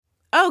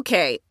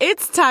Okay,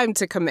 it's time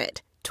to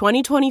commit.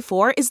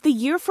 2024 is the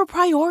year for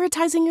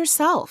prioritizing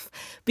yourself.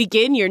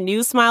 Begin your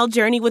new smile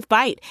journey with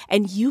Byte,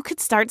 and you could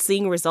start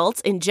seeing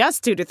results in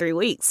just 2 to 3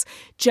 weeks.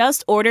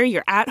 Just order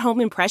your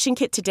at-home impression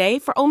kit today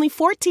for only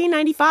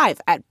 $14.95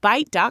 at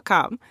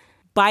Byte.com.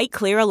 Byte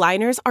Clear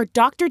aligners are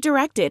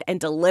doctor-directed and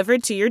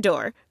delivered to your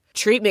door.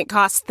 Treatment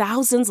costs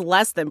thousands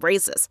less than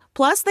braces.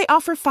 Plus, they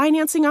offer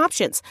financing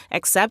options,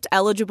 accept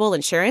eligible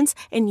insurance,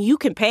 and you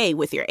can pay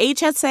with your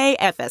HSA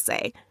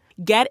FSA.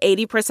 Get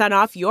 80%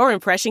 off your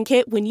impression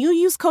kit when you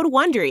use code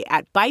WONDERY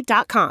at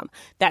Byte.com.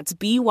 That's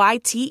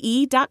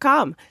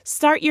BYTE.com.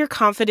 Start your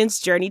confidence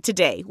journey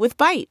today with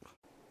Byte.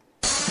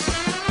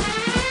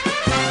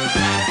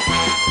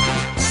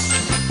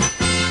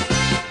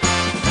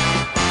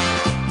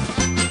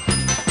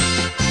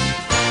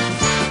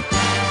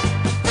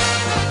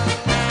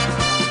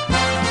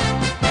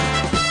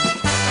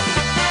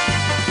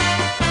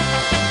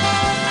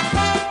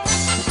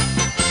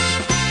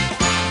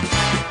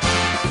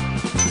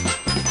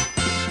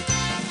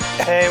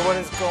 Hey, what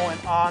is going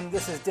on?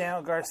 This is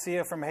Daniel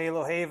Garcia from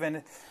Halo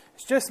Haven.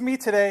 It's just me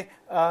today.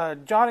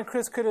 John and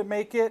Chris couldn't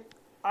make it.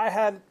 I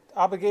had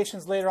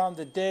obligations later on in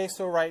the day,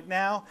 so right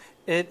now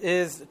it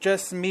is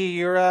just me.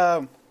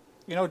 John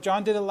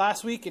did it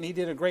last week, and he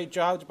did a great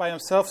job by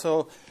himself,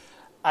 so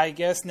I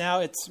guess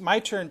now it's my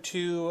turn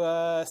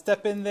to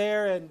step in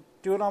there and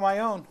do it on my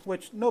own,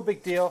 which no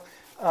big deal.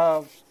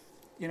 Let's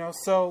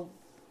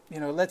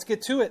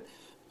get to it.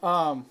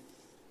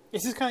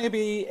 This is kind of going to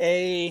be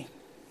a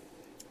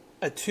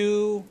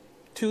two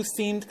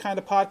themed kind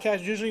of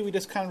podcast. Usually we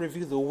just kind of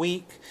review the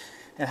week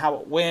and how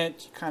it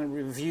went, kind of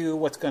review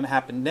what's going to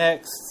happen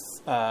next,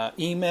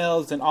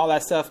 emails and all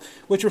that stuff,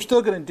 which we're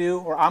still going to do,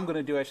 or I'm going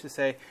to do, I should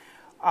say.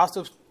 I'll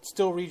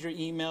still read your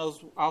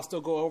emails. I'll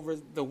still go over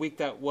the week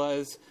that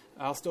was.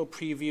 I'll still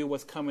preview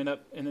what's coming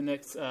up in the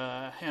next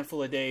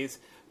handful of days.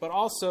 But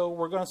also,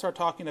 we're going to start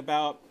talking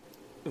about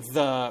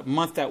the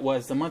month that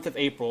was, the month of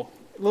April,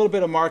 a little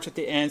bit of March at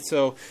the end.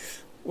 So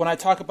when I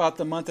talk about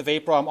the month of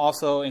April, I'm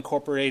also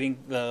incorporating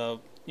the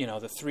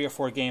 3 or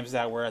 4 games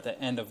that were at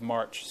the end of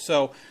March.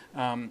 So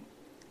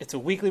it's a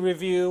weekly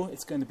review.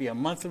 It's going to be a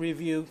monthly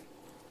review.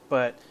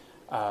 But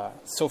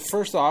so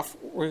first off,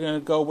 we're going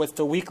to go with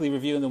the weekly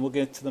review, and then we'll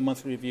get to the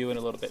monthly review in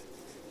a little bit.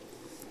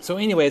 So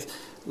anyways,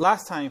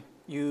 last time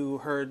you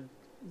heard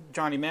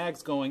Johnny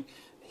Mags going,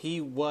 he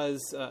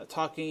was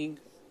talking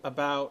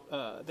about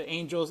the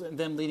Angels and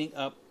them leading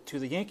up to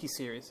the Yankee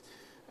series.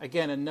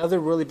 Again, another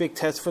really big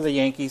test for the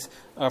Yankees,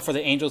 for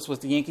the Angels, was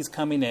the Yankees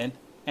coming in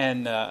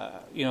and,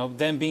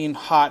 them being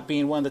hot,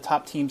 being one of the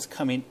top teams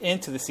coming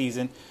into the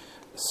season.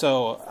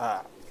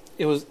 So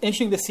it was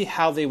interesting to see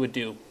how they would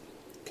do.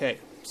 Okay,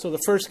 so the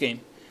first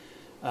game,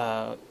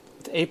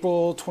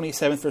 April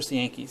 27th versus the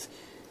Yankees.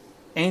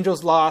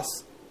 Angels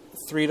lost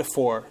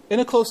 3-4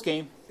 in a close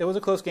game. It was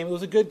a close game. It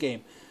was a good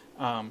game.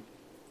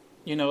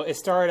 It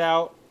started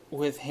out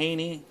with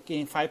Haney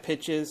getting 5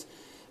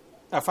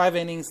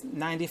 innings,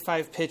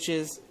 95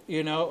 pitches,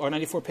 or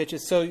 94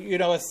 pitches. So,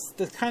 it's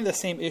kind of the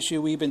same issue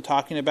we've been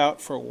talking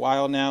about for a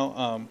while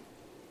now.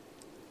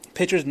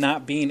 Pitchers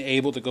not being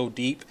able to go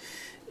deep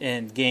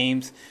in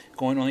games,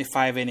 going only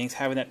 5 innings,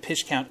 having that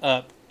pitch count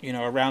up,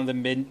 around the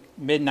mid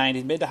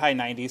 90s, mid to high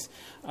 90s.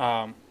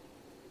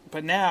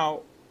 But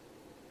now,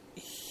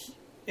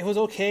 it was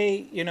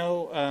okay, they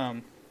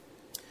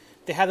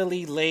had the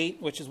lead late,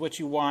 which is what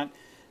you want.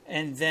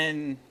 And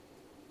then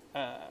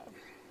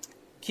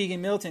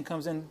Keegan Middleton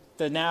comes in,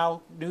 the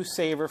now new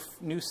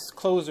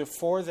closer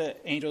for the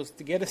Angels,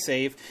 to get a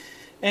save,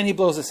 and he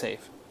blows a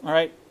save. All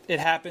right, it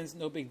happens,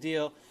 no big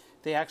deal.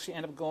 They actually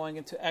end up going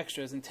into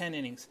extras in 10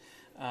 innings.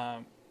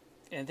 And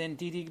then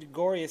Didi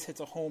Gregorius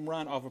hits a home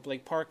run over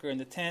Blake Parker in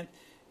the 10th.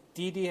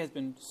 Didi has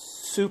been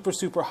super,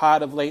 super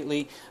hot of late.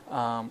 He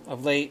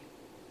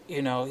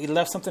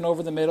left something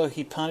over the middle.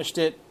 He punished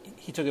it.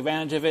 He took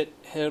advantage of it,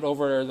 hit it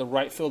over the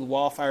right field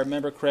wall, if I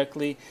remember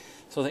correctly.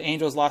 So the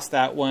Angels lost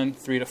that one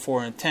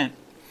 3-4 in 10.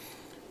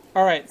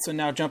 All right, so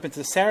now jump into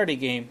the Saturday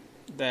game,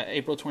 the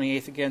April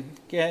 28th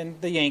again,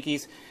 the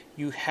Yankees.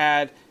 You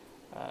had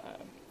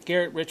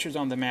Garrett Richards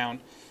on the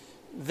mound.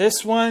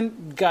 This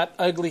one got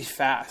ugly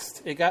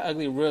fast. It got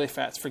ugly really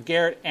fast for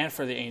Garrett and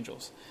for the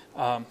Angels.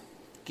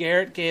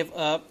 Garrett gave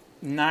up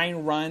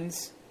 9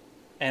 runs,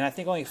 and I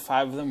think only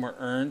 5 of them were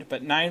earned,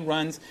 but 9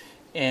 runs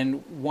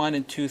in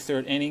 1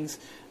 2/3 innings.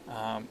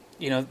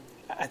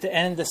 At the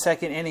end of the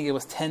second inning, it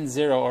was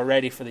 10-0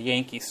 already for the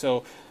Yankees.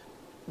 So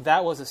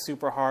that was a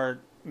super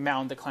hard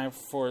mountain to climb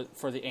for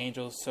the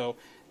Angels. So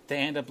they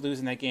end up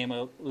losing that game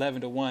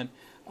 11-1.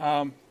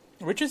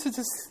 Richards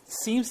just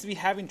seems to be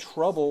having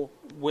trouble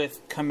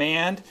with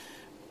command.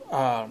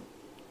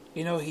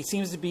 He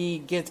seems to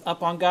gets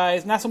up on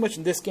guys. Not so much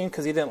in this game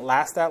because he didn't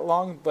last that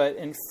long, but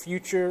in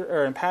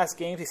past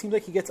games, he seems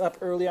like he gets up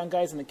early on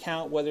guys in the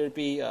count, whether it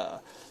be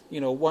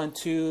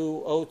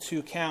 1-2,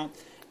 0-2 count.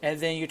 And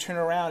then you turn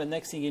around, and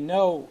next thing you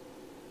know,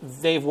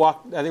 they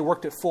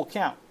worked at full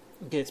count.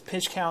 get his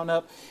pitch count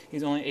up.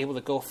 He's only able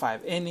to go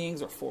 5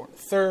 innings or 4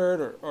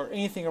 1/3 or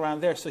anything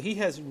around there. So he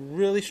has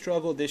really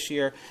struggled this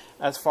year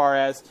as far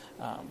as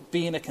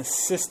being a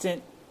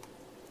consistent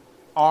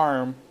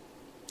arm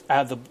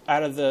out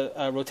of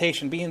the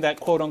rotation, being that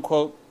quote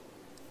unquote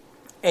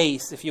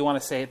ace, if you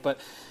want to say it. But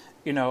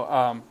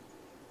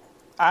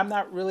I'm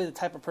not really the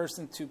type of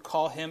person to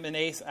call him an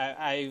ace.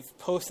 I've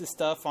posted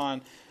stuff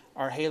on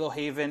our Halo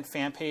Haven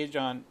fan page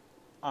on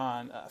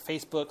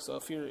Facebook.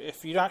 So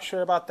if you're not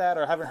sure about that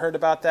or haven't heard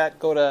about that,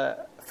 go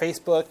to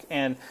Facebook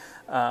and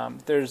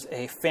there's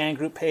a fan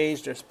group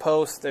page. There's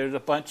posts. There's a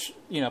bunch.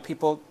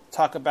 People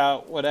talk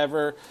about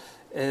whatever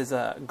is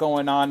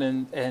going on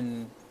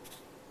in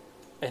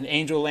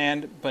Angel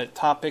Land, but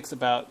topics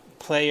about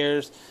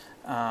players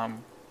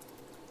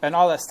and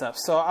all that stuff.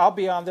 So I'll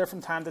be on there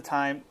from time to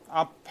time.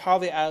 I'll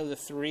probably, out of the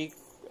 3,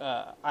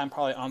 I'm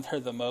probably on there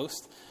the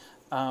most.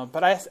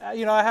 But I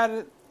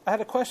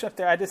had a question up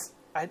there. I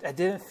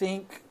didn't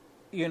think,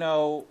 I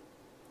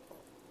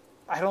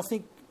don't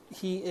think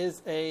he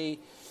is a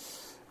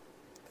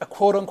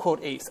quote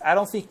unquote ace. I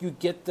don't think you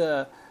get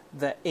the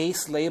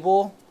ace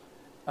label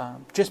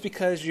just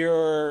because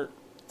you're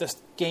the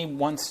game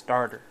 1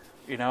 starter.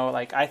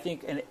 I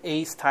think an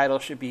ace title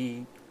should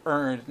be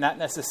earned, not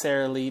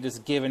necessarily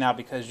just given out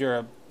because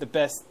you're the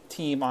best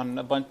team on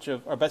a bunch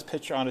of, or best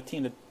pitcher on a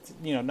team that,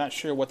 not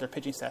sure what their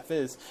pitching staff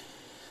is.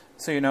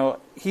 So,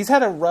 he's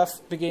had a rough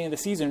beginning of the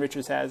season,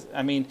 Richards has.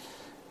 I mean,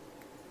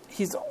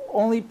 he's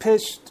only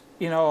pitched,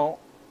 out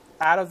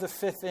of the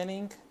 5th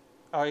inning,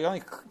 or he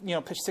only,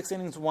 pitched 6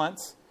 innings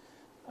once.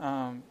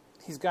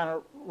 He's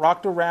gotten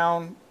rocked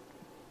around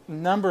a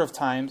number of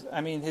times.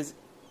 I mean, his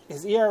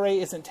ERA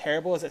isn't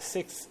terrible. It's at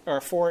 6 or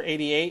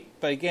 4.88.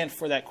 But again,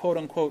 for that quote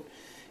unquote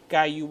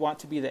guy you want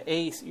to be the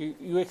ace,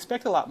 you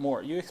expect a lot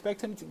more. You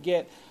expect him to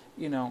get,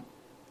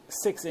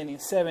 6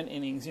 innings, 7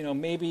 innings,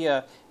 maybe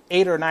a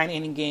 8 or 9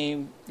 inning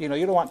game. You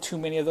don't want too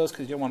many of those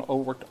because you don't want to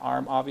overwork the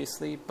arm,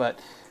 obviously. But,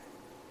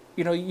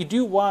 you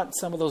do want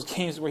some of those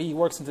games where he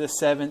works into the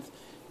 7th.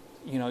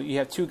 You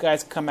have 2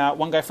 guys come out,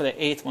 1 guy for the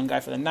 8th, 1 guy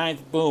for the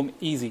 9th, boom,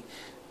 easy.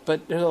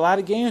 But there's a lot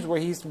of games where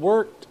he's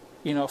worked,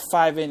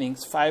 5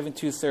 innings, 5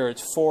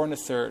 2/3, 4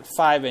 1/3,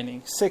 5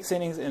 innings, 6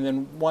 innings, and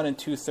then 1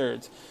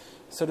 2/3.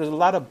 So there's a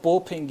lot of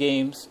bullpen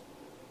games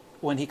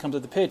when he comes to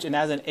the pitch. And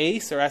as an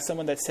ace, or as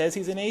someone that says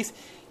he's an ace,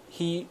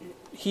 he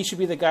should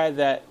be the guy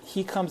that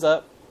he comes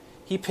up,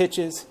 he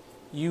pitches,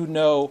 you're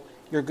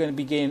going to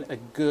be getting a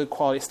good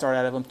quality start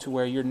out of him to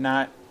where you're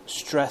not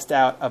stressed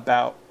out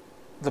about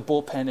the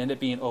bullpen and it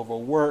being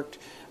overworked.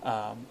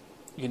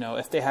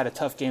 If they had a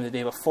tough game the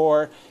day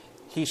before,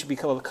 he should be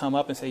able to come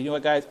up and say, you know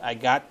what, guys, I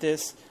got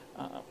this.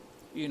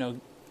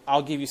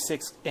 I'll give you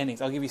 6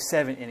 innings. I'll give you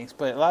 7 innings.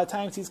 But a lot of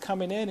times he's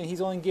coming in and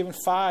he's only given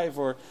 5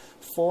 or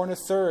 4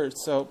 1/3.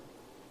 So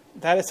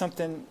that is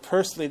something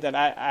personally that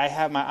I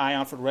have my eye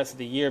on for the rest of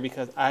the year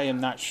because I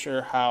am not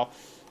sure how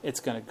it's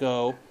going to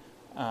go.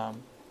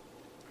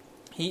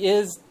 He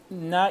is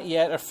not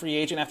yet a free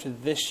agent after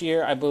this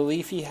year. I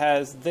believe he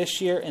has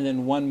this year and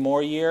then 1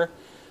 more year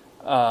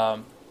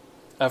of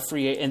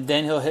and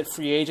then he'll hit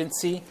free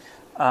agency.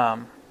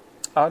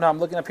 I'm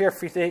looking up here.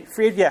 Free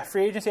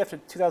agency after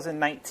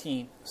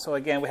 2019. So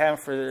again, we have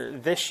him for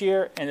this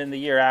year and then the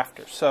year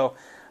after. So,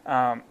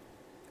 and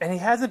he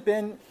hasn't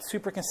been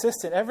super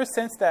consistent ever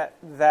since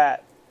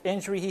that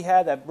injury he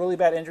had, that really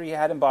bad injury he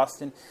had in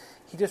Boston.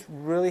 He just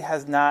really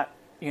has not,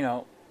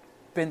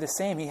 been the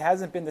same. He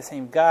hasn't been the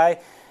same guy.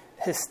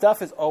 His stuff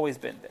has always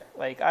been there.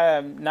 I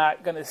am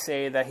not going to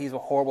say that he's a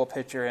horrible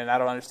pitcher and I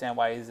don't understand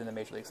why he's in the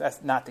major leagues.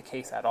 That's not the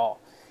case at all.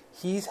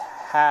 He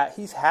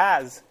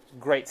has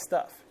great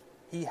stuff.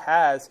 He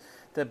has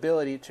the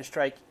ability to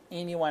strike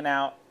anyone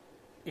out,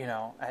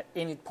 at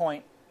any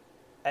point,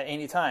 at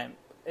any time.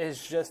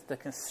 It's just the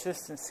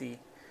consistency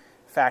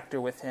factor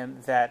with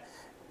him that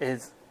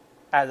is,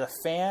 as a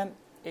fan,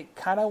 it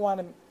kind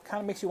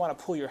of makes you want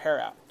to pull your hair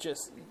out.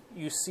 Just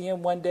you see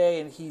him one day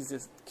and he's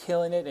just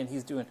killing it and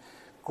he's doing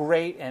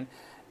great, and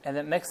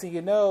then next thing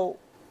you know,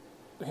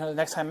 the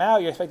next time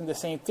out you're expecting the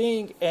same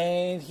thing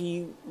and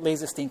he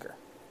lays a stinker.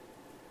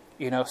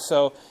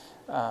 So.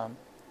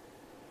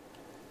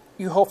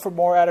 You hope for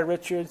more out of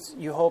Richards.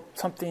 You hope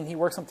he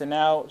works something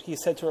out. He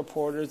said to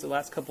reporters the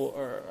last couple,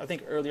 or I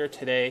think earlier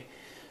today.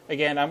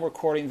 Again, I'm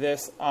recording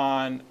this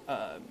on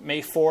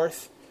May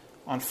 4th,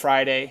 on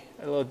Friday,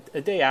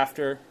 a day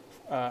after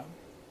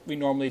we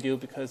normally do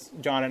because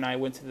John and I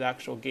went to the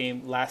actual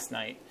game last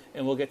night,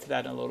 and we'll get to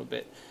that in a little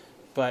bit.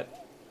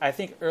 But I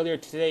think earlier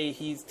today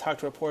he's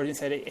talked to reporters and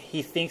said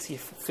he thinks he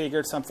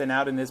figured something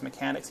out in his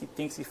mechanics. He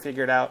thinks he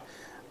figured out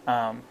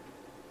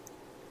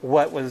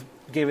what was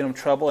giving him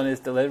trouble in his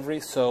delivery.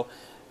 So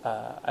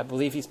I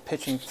believe he's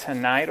pitching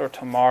tonight or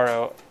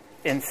tomorrow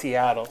in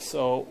Seattle.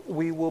 So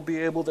we will be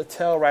able to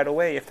tell right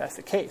away if that's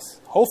the case.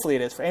 Hopefully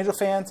it is. For Angel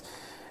fans,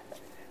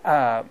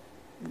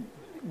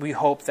 we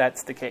hope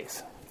that's the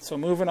case. So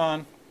moving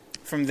on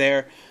from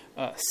there,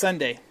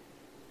 Sunday,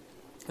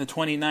 the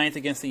 29th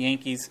against the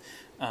Yankees,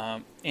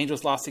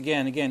 Angels lost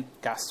again,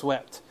 got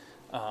swept.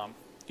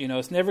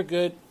 It's never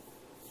good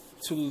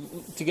to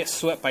get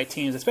swept by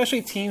teams,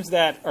 especially teams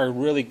that are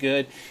really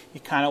good. You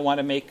kind of want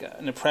to make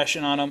an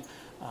impression on them.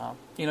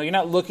 You're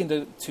not looking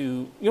to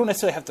you don't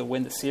necessarily have to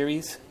win the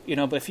series,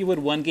 but if you would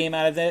one game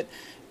out of it,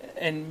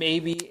 and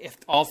maybe if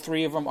all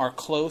three of them are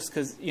close,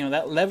 because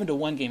that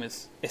 11-1 game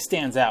it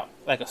stands out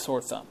like a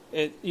sore thumb.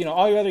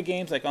 All your other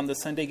games, like on the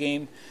Sunday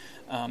game,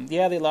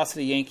 they lost to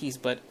the Yankees,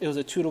 but it was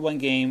a 2-1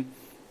 game.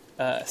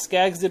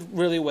 Skaggs did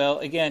really well.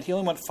 Again, he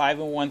only went 5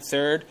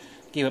 1/3,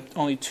 gave up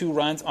only 2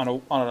 runs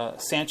on a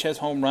Sanchez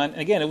home run. And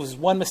again, it was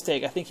one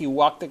mistake. I think he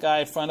walked the guy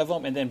in front of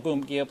him, and then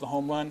boom, gave up the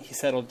home run. He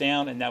settled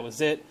down, and that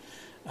was it.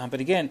 But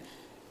again,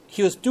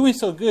 he was doing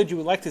so good, you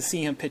would like to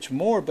see him pitch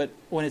more. But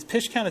when his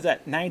pitch count is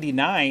at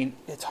 99,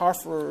 it's hard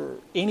for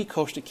any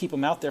coach to keep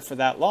him out there for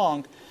that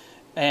long,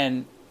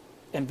 and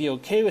be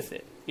okay with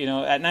it.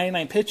 At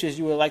 99 pitches,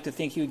 you would like to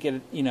think he would get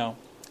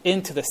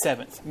into the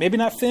 7th. Maybe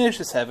not finish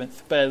the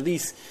 7th, but at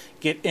least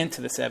get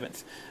into the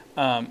 7th.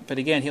 But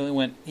again, he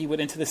went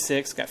into the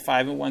 6th, got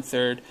 5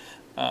 1/3.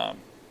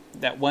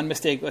 That one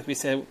mistake, like we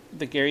said,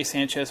 the Gary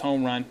Sanchez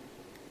home run.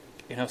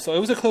 So it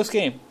was a close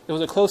game.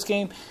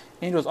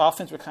 Angels'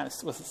 offense were kind of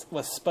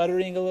was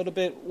sputtering a little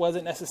bit.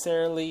 Wasn't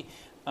necessarily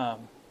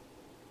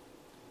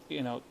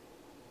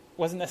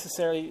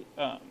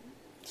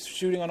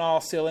shooting on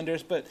all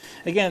cylinders. But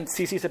again,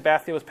 CC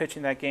Sabathia was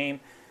pitching that game.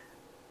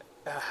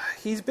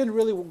 He's been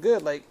really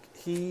good. Like,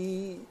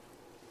 he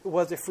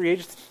was a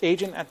free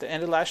agent at the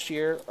end of last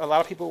year. A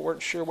lot of people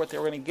weren't sure what they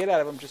were going to get out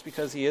of him just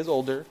because he is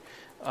older.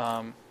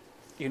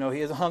 He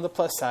is on the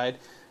plus side.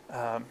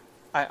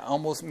 I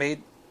almost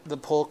made the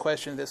poll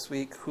question this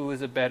week: who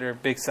is a better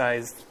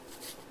big-sized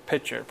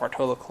pitcher,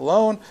 Bartolo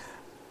Colon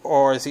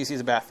or CC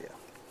Sabathia?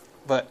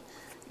 But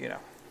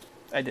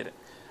I did it.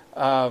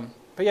 But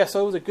yeah,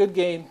 so it was a good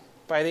game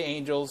by the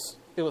Angels.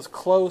 It was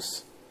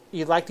close.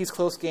 You like these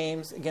close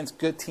games against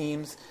good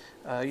teams.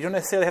 You don't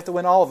necessarily have to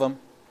win all of them.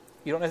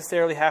 You don't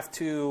necessarily have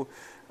to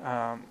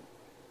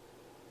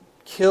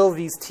kill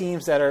these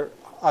teams that are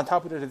on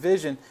top of the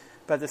division.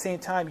 But at the same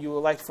time, you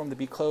would like for them to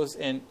be close.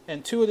 And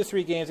 2 of the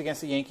 3 games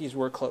against the Yankees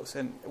were close,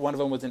 and one of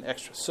them was an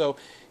extra. So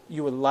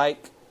you would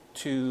like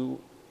to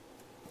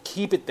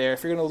keep it there.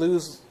 If you're going to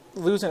lose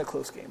in a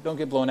close game, don't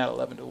get blown out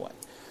 11-1.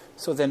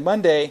 So then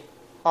Monday,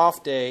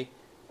 off day.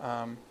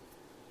 There's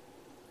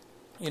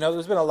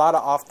been a lot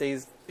of off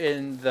days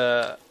in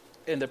the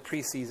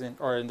preseason,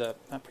 or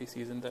not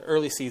preseason, the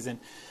early season.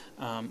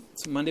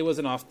 So Monday was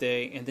an off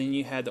day, and then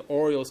you had the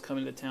Orioles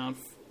coming to town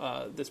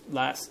this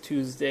last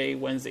Tuesday,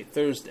 Wednesday,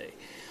 Thursday.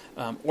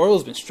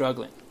 Orioles been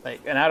struggling,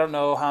 and I don't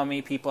know how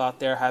many people out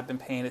there have been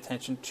paying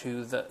attention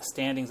to the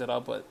standings at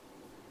all, but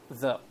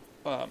the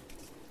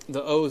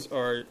O's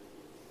are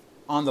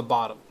on the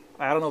bottom.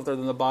 I don't know if they're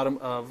in the bottom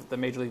of the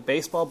Major League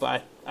Baseball,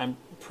 but I'm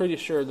pretty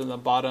sure they're in the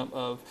bottom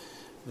of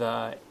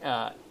the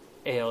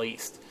AL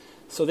East.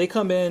 So they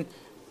come in,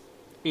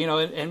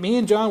 and me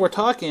and John were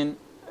talking.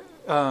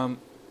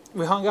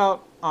 We hung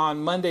out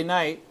on Monday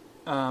night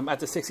at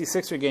the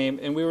 66er game,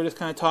 and we were just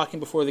kind of talking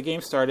before the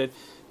game started.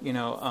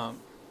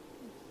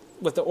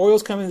 With the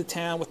Orioles coming to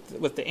town,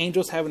 with the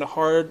Angels having a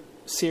hard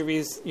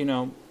series,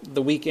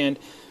 the weekend,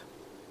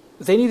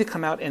 they need to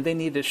come out and they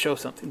need to show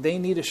something. They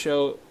need to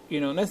show,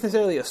 not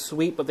necessarily a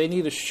sweep, but they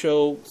need to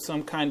show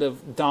some kind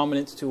of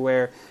dominance to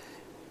where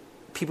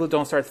people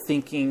don't start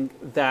thinking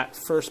that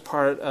first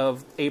part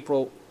of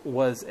April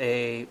was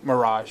a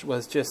mirage,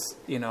 was just,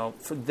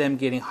 for them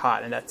getting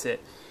hot, and that's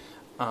it.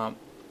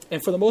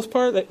 And for the most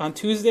part, on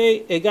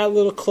Tuesday, it got a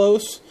little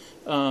close.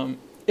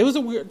 It was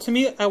to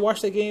me, I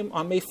watched that game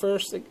on May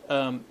 1st.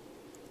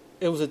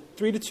 It was a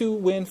 3-2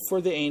 win for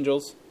the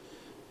Angels.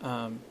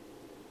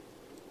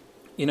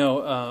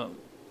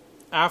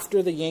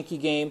 After the Yankee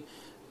game,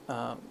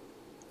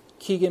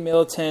 Keegan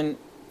Middleton,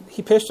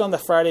 he pitched on the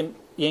Friday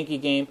Yankee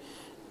game,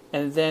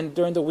 and then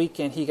during the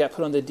weekend he got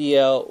put on the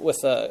DL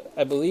with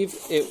I believe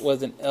it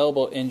was an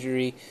elbow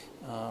injury.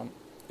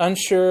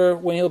 Unsure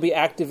when he'll be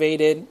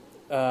activated.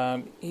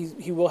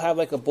 He will have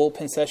like a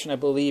bullpen session, I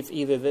believe,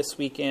 either this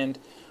weekend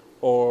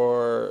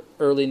or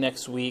early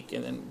next week,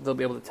 and then they'll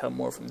be able to tell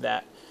more from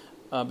that.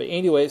 But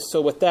anyways,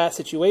 so with that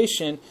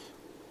situation,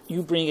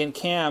 you bring in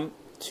Cam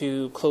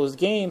to close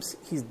games.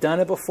 He's done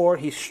it before.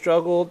 He's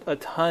struggled a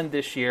ton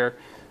this year.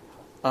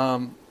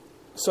 So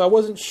I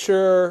wasn't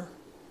sure,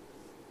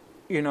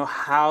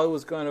 how it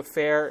was going to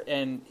fare,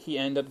 and he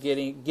ended up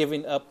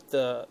giving up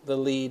the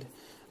lead.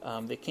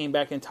 They came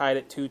back and tied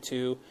it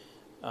 2-2,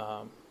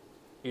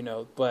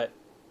 but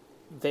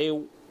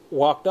they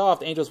walked off.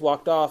 The Angels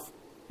walked off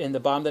in the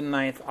bottom of the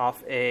 9th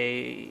off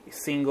a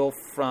single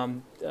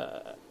from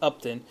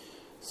Upton.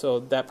 So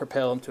that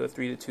propelled him to a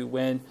 3-2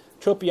 win.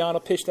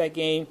 Tropiano pitched that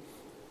game.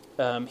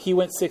 He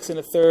went 6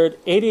 1/3,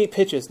 88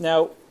 pitches.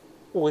 Now,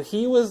 when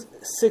he was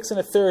 6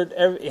 1/3,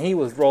 and he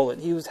was rolling.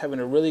 He was having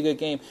a really good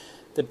game.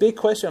 The big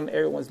question on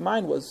everyone's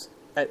mind was,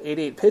 at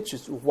 88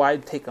 pitches, why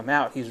take him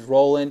out? He's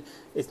rolling.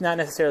 It's not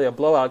necessarily a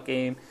blowout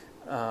game,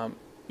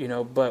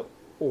 but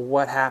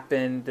what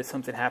happened? Did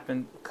something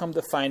happen? Come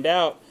to find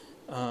out,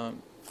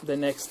 the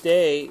next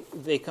day,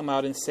 they come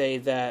out and say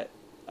that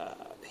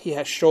he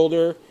has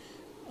shoulder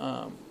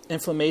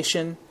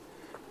inflammation.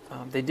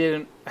 They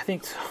didn't. I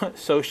think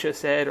Sosha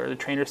said, or the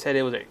trainer said,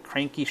 it was a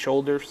cranky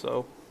shoulder.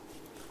 So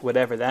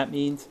whatever that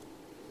means.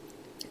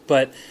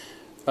 But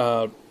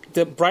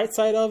the bright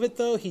side of it,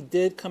 though, he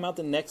did come out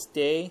the next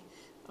day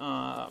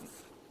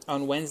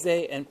on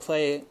Wednesday and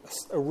play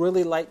a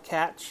really light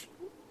catch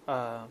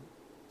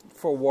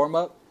for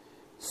warm-up.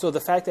 So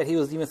the fact that he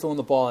was even throwing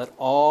the ball at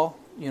all,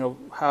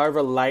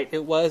 however light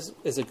it was,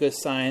 is a good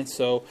sign.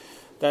 So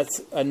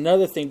that's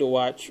another thing to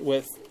watch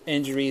with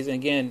injuries. And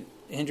again,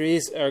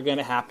 injuries are going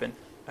to happen.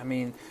 I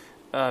mean,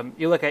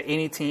 you look at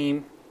any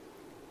team,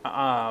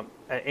 at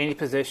any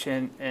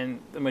position,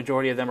 and the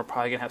majority of them are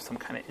probably going to have some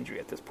kind of injury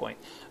at this point.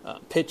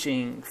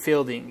 Pitching,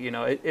 fielding,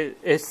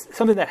 it's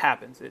something that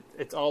happens.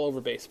 It's all over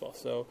baseball.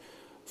 So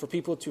for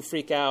people to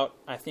freak out,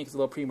 I think it's a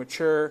little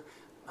premature.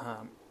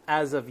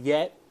 As of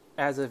yet,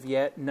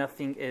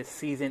 nothing is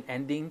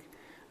season-ending.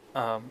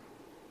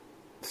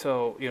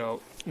 So,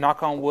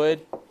 knock on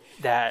wood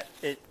that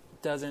it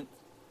doesn't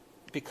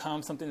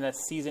become something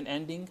that's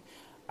season-ending.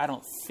 I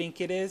don't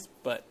think it is,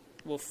 but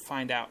we'll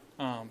find out.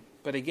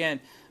 But again,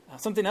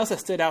 something else that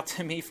stood out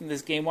to me from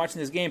this game, watching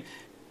this game,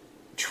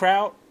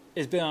 Trout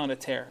has been on a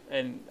tear,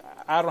 and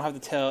I don't have to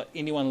tell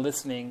anyone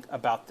listening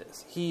about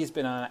this. He's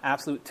been on an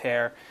absolute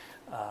tear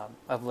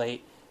of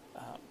late.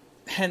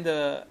 And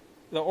the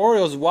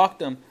Orioles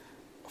walked him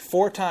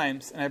 4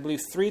 times, and I believe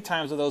 3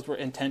 times of those were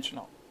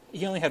intentional.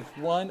 He only had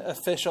 1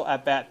 official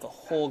at-bat the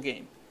whole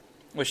game,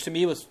 which to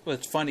me was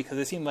funny because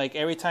it seemed like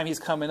every time he's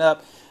coming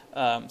up,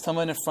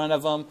 someone in front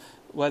of him,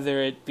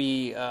 whether it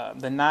be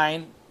the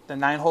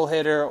 9-hole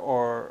hitter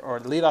or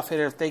the leadoff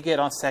hitter, if they get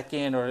on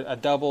second or a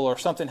double or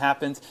something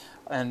happens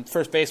and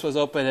first base was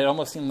open, it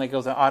almost seemed like it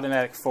was an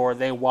automatic 4.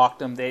 They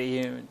walked him. They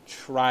didn't even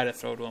try to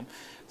throw to him.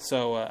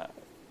 So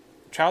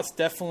Trout's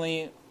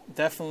definitely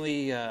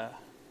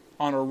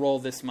on a roll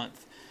this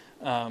month.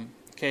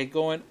 Okay,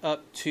 going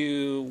up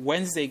to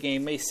Wednesday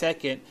game, May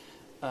 2nd.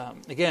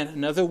 Again,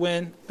 another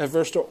win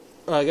against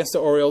the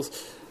Orioles.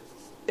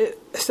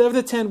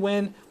 7-10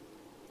 win.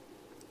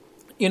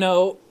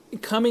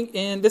 Coming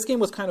in, this game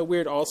was kind of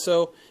weird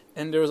also,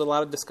 and there was a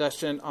lot of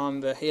discussion on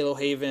the Halo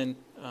Haven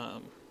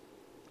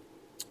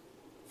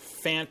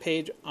fan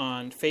page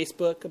on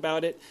Facebook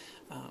about it.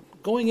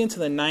 Going into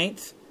the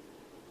 9th,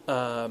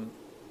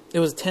 it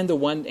was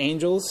 10-1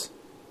 Angels,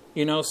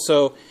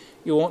 so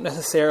you won't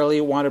necessarily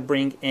want to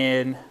bring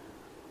in,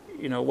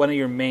 one of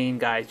your main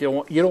guys.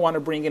 You don't want to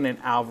bring in an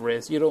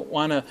Alvarez. You don't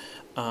want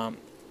to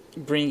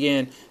bring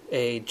in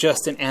a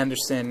Justin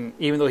Anderson,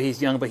 even though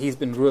he's young, but he's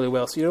been really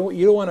well. So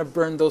you don't want to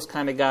burn those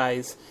kind of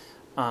guys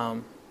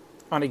on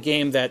a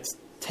game that's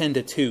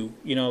 10-2.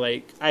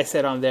 Like I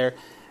said on there,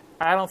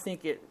 I don't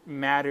think it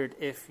mattered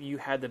if you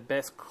had the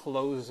best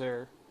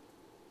closer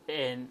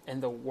in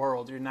the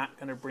world. You're not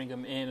going to bring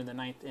him in the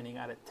 9th inning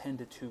out of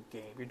 10-2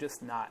 game. You're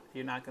just not.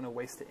 You're not going to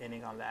waste the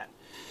inning on that.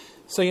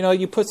 So,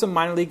 you put some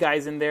minor league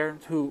guys in there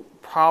who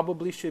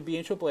probably should be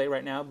in AAA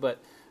right now, but,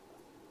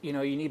 you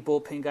need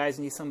bullpen guys.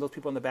 You need some of those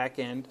people on the back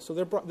end. So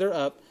they're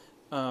up.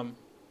 And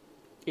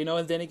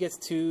then it gets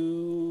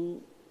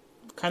to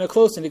kind of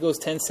close, and it goes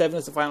 10-7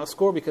 as the final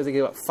score because they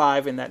gave up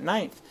 5 in that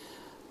 9th.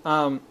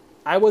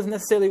 I wasn't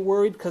necessarily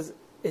worried because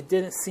it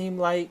didn't seem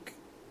like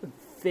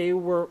they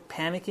were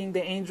panicking,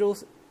 the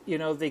Angels.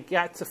 They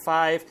got to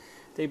 5.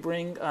 They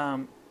bring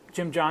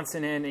Jim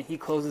Johnson in, and he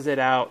closes it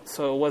out.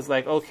 So it was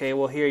like, okay,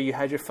 well, here you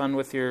had your fun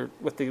with the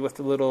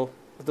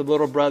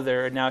little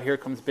brother, and now here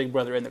comes Big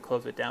Brother in to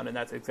close it down, and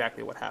that's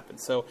exactly what happened.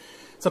 So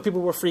some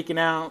people were freaking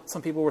out.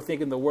 Some people were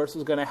thinking the worst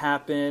was going to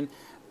happen.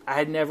 I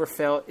had never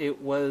felt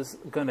it was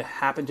going to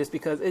happen just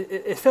because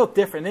it felt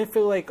different. It didn't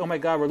feel like, oh, my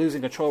God, we're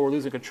losing control.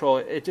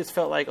 It just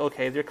felt like,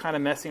 okay, they're kind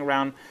of messing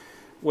around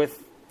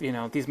with,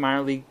 these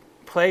minor league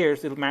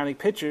players, the minor league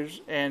pitchers,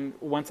 and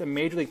once a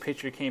major league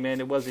pitcher came in,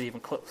 it wasn't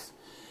even close.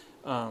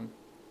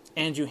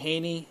 Andrew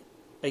Heaney,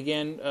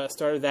 again,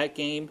 started that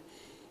game.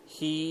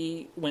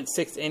 He went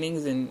 6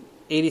 innings and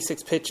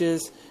 86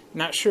 pitches.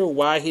 Not sure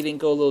why he didn't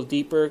go a little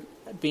deeper,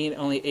 being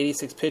only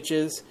 86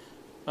 pitches.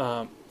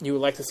 You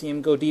would like to see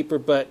him go deeper,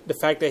 but the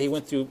fact that he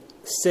went through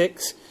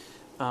 6,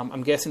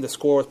 I'm guessing the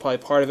score was probably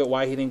part of it,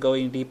 why he didn't go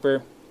any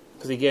deeper.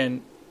 Because,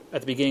 again,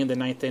 at the beginning of the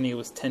 9th inning, it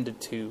was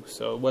 10-2,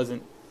 so it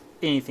wasn't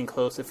anything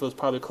close. If it was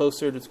probably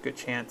closer, there's a good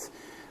chance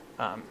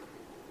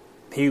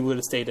he would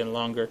have stayed in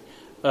longer.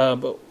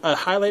 But a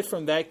highlight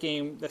from that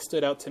game that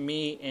stood out to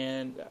me,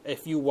 and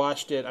if you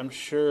watched it, I'm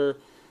sure,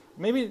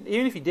 maybe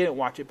even if you didn't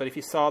watch it, but if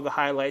you saw the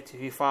highlights,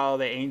 if you follow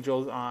the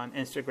Angels on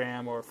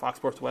Instagram or Fox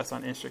Sports West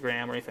on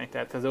Instagram or anything like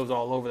that, because it was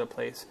all over the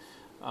place,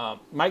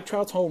 Mike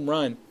Trout's home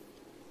run,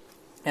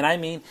 and I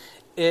mean,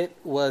 it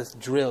was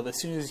drilled. As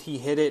soon as he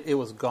hit it, it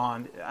was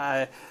gone.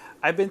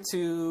 I've been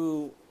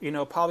to,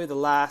 probably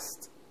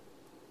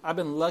I've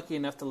been lucky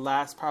enough to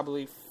last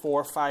probably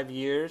 4 or 5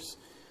 years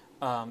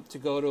to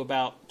go to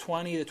about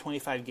 20 to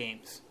 25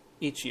 games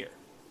each year.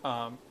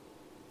 And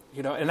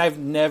I've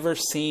never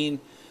seen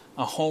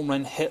a home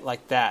run hit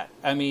like that.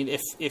 I mean,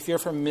 if you're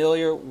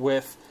familiar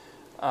with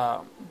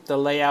the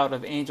layout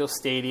of Angel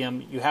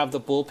Stadium. You have the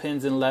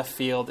bullpens in left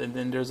field, and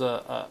then there's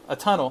a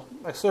tunnel,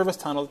 a service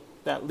tunnel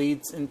that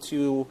leads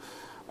into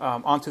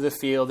onto the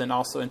field and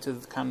also into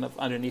the, kind of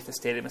underneath the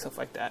stadium and stuff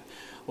like that.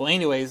 Well,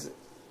 anyways,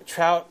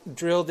 Trout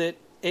drilled it.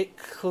 It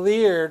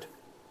cleared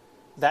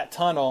that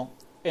tunnel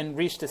and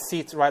reached the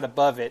seats right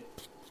above it.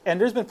 And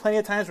there's been plenty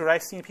of times where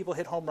I've seen people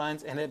hit home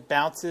runs and it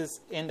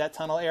bounces in that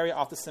tunnel area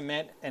off the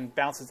cement and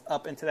bounces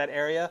up into that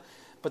area.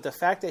 But the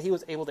fact that he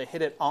was able to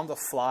hit it on the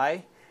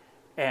fly,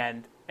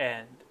 and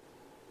I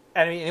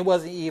mean, it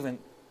wasn't even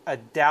a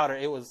doubter.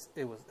 It was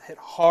hit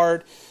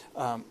hard.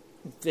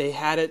 They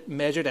had it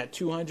measured at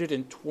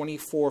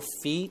 224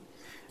 feet.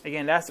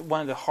 Again, that's one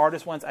of the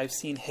hardest ones I've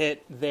seen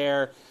hit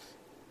there.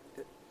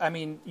 I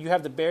mean, you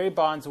have the Barry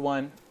Bonds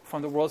one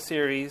from the World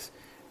Series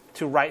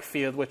to right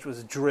field, which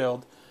was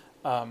drilled.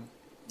 And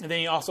then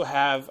you also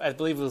have, I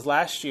believe it was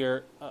last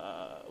year,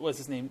 what's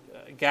his name?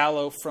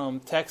 Gallo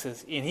from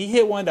Texas. And he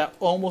hit one that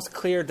almost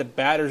cleared the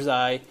batter's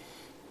eye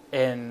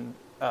in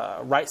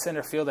right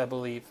center field, I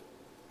believe.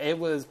 It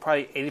was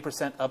probably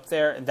 80% up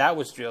there, and that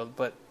was drilled.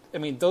 But, I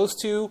mean, those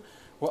two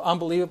were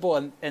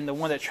unbelievable. And the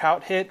one that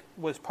Trout hit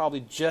was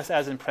probably just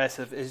as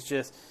impressive. It's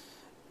just,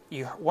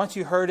 once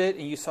you heard it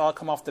and you saw it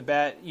come off the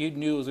bat, you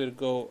knew it was going to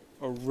go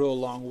a real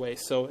long way.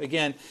 So,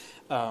 again,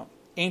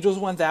 Angels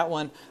won that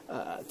one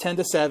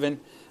 10-7.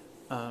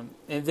 And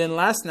then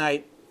last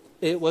night,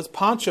 it was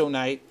Poncho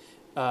night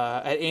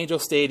at Angel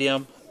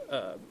Stadium.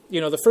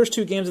 The first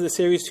two games of the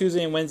series,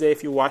 Tuesday and Wednesday,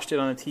 if you watched it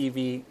on the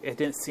TV, it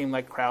didn't seem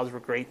like crowds were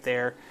great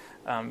there.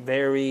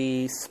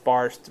 Very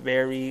sparse,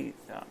 very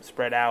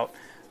spread out.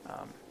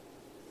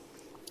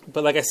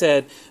 But like I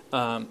said,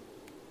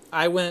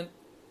 I went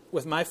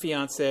with my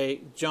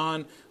fiance.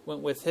 John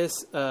went with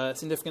his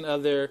significant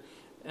other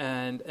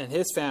and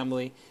his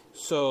family.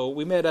 So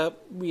we met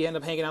up. We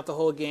ended up hanging out the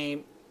whole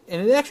game,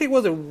 and it actually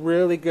was a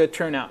really good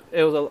turnout.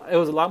 It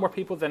was a lot more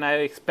people than I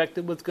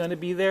expected was going to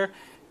be there.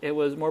 It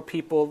was more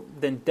people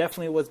than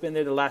definitely what's been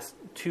there the last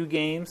two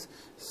games.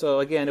 So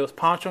again, it was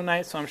Poncho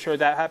night, so I'm sure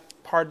that had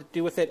part to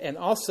do with it. And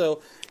also,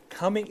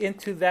 coming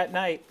into that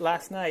night,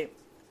 last night,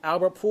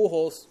 Albert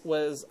Pujols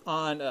was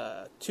on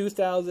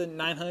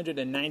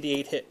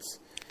 2,998 hits.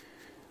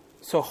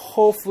 So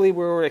hopefully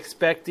we were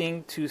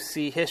expecting to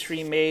see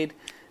history made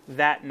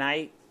that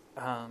night.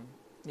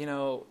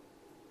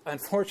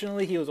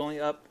 Unfortunately, he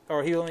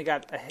only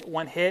got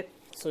one hit.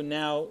 So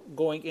now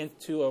going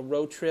into a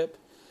road trip,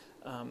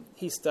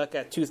 he's stuck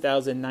at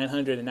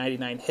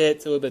 2,999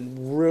 hits. It would have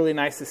been really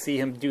nice to see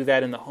him do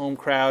that in the home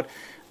crowd.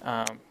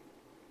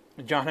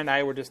 John and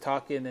I were just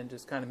talking and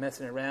just kind of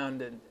messing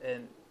around,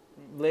 and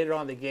later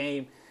on in the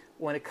game,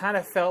 when it kind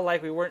of felt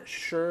like we weren't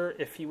sure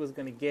if he was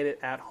going to get it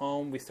at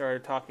home, we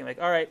started talking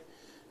like, all right,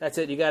 that's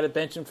it. You got to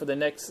bench him for the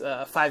next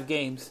 5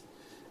 games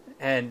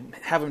and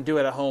have him do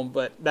it at home.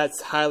 But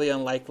that's highly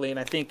unlikely. And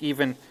I think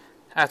even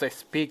as I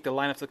speak, the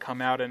lineups have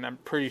come out, and I'm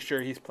pretty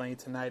sure he's playing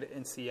tonight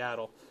in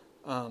Seattle.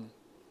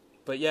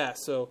 But yeah,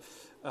 so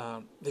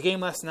the game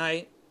last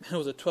night, it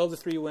was a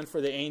 12-3 win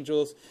for the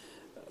Angels.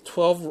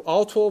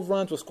 All 12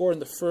 runs were scored in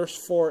the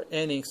first 4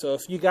 innings. So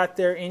if you got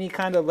there any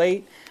kind of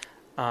late,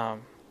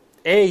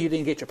 you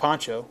didn't get your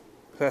Poncho.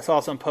 I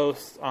saw some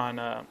posts on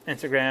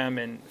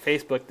Instagram and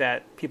Facebook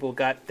that people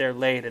got there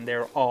late and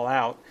they're all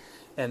out.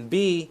 And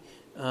B,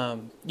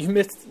 you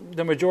missed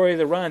the majority of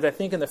the runs. I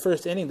think in the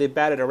first inning they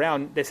batted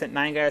around. They sent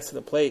 9 guys to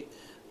the plate.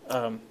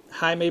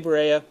 Jaime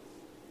Barea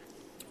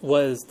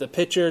was the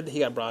pitcher. He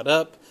got brought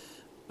up.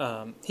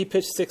 He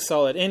pitched 6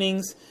 solid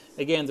innings.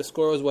 Again, the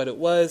score was what it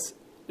was.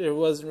 There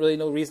wasn't really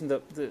no reason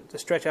to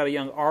stretch out a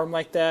young arm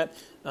like that.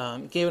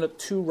 Giving up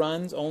 2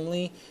 runs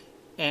only,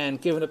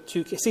 and giving up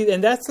 2. See,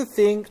 and that's the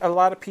thing. A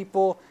lot of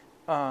people,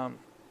 I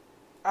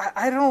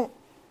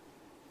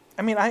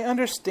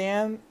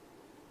understand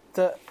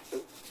the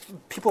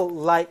people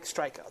like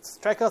strikeouts.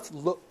 Strikeouts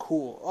look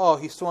cool. Oh,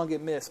 he swung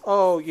and missed.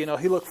 Oh, he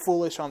looked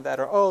foolish on that.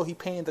 Or, oh, he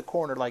painted the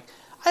corner. Like,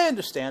 I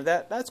understand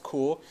that. That's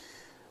cool.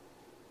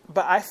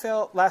 But I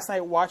felt last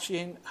night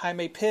watching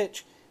Jaime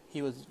pitch,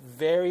 he was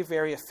very,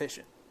 very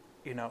efficient.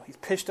 He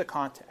pitched to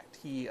contact.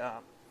 He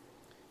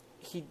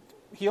only,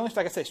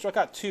 like I said, struck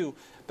out 2,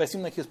 but it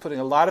seemed like he was putting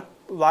a lot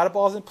of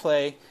balls in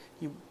play.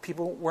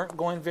 People weren't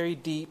going very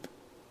deep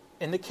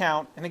in the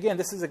count. And again,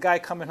 this is a guy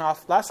coming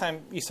off. Last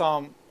time you saw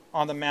him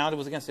on the mound, it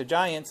was against the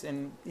Giants,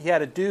 and he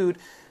had a dude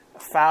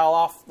foul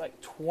off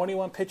like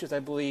 21 pitches, I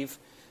believe,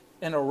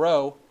 in a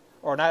row.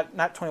 Or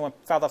not 21,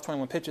 fouled off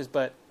 21 pitches,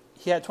 but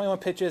he had 21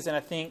 pitches, and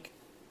I think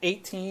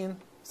 17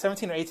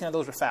 or 18 of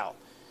those were fouled.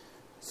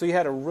 So he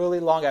had a really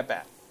long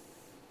at-bat.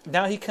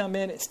 Now he come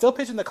in, still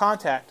pitching the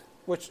contact,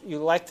 which you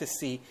like to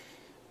see.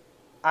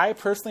 I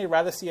personally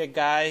rather see a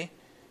guy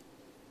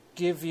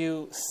give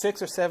you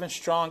 6 or 7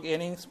 strong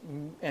innings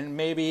and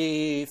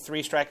maybe 4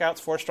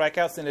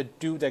 strikeouts than a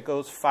dude that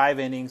goes 5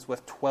 innings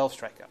with 12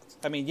 strikeouts.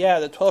 I mean, yeah,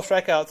 the 12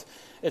 strikeouts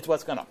is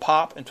what's going to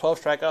pop, and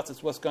 12 strikeouts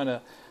is what's going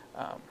to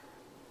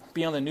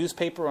be on the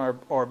newspaper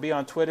or be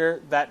on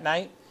Twitter that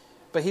night.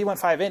 but he went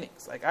 5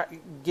 innings. Like,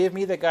 give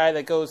me the guy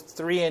that goes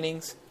 3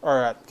 innings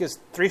or gives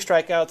 3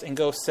 strikeouts and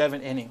goes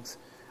 7 innings.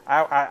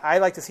 I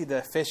like to see the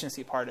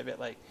efficiency part of it.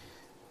 Like,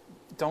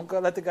 don't go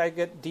let the guy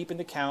get deep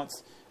into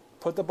counts.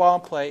 Put the ball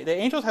in play. The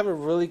Angels have a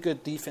really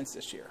good defense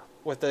this year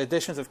with the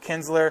additions of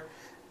Kinsler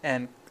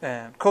and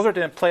Cozart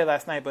didn't play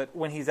last night, but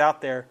when he's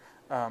out there,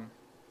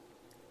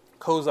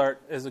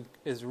 Cozart is a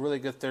really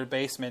good third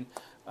baseman.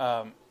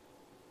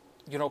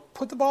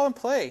 Put the ball in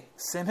play.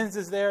 Simmons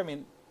is there. I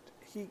mean,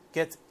 he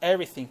gets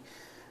everything.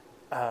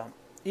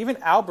 Even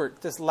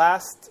Albert, this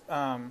last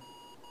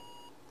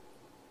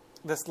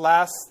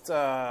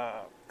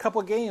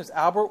couple of games,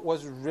 Albert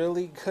was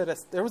really good.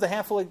 There was a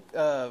handful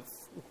of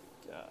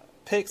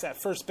picks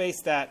at first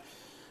base that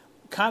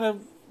kind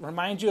of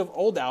remind you of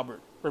old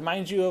Albert,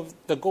 remind you of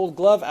the Gold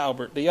Glove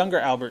Albert, the younger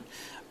Albert.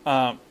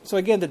 So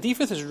again, the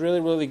defense is really,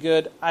 really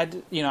good. I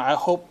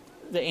hope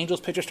the Angels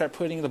pitchers start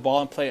putting the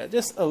ball in play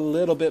just a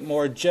little bit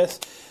more,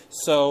 just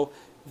so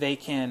they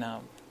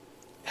can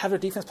have their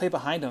defense play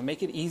behind them,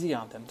 make it easy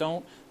on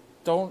them.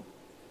 Don't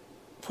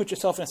put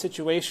yourself in a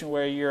situation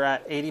where you're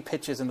at 80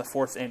 pitches in the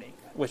 4th inning,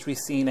 which we've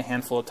seen a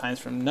handful of times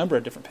from a number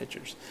of different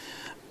pitchers.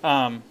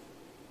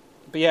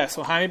 But yeah,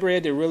 so Jaime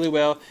Barria did really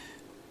well.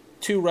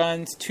 2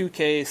 runs, 2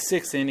 Ks,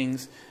 6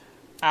 innings.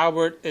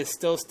 Albert is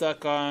still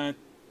stuck on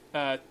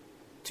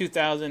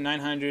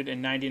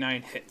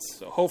 2,999 hits.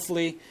 So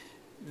hopefully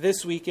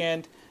this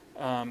weekend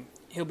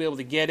he'll be able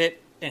to get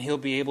it, and he'll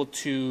be able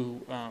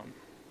to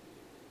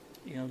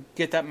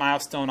get that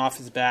milestone off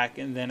his back.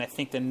 And then I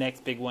think the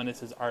next big one is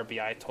his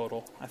RBI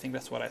total. I think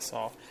that's what I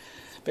saw.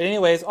 But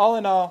anyways, all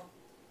in all,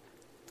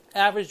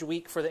 average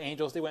week for the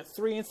Angels. They went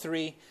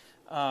 3-3.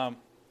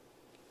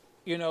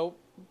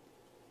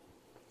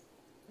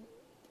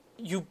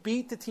 You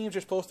beat the teams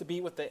you're supposed to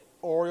beat with the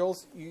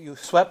Orioles. You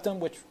swept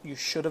them, which you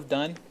should have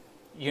done.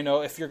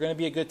 If you're going to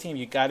be a good team,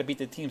 you got to beat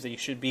the teams that you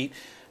should beat.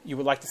 You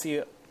would like to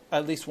see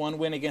at least one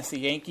win against the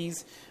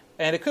Yankees,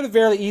 and it could have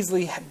very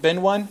easily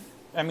been one.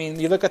 I mean,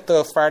 you look at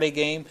the Friday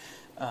game.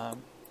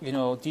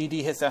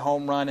 Didi hits that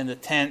home run in the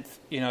 10th.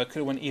 It could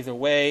have went either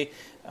way.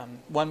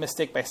 One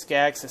mistake by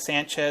Skaggs to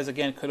Sanchez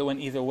again could have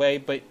went either way.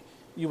 But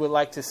you would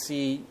like to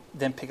see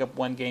them pick up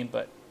one game.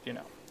 But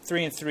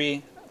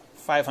 3-3,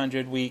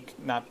 500 week,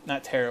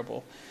 not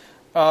terrible.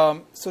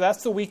 So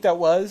that's the week that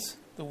was,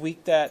 the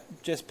week that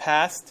just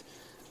passed.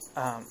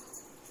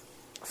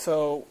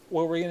 So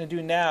what we're going to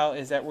do now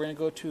is that we're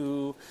going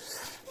to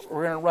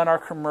run our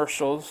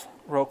commercials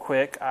real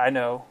quick. I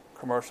know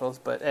commercials,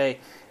 but hey,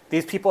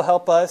 these people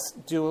help us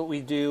do what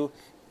we do.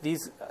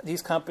 These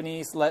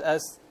companies let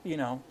us,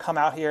 come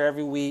out here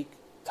every week,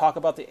 talk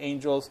about the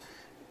Angels,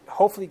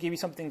 hopefully give you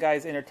something,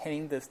 guys,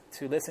 entertaining to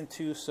listen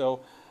to. So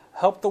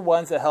help the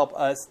ones that help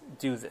us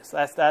do this.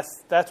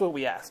 That's what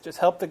we ask. Just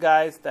help the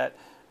guys, the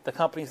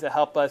companies that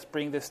help us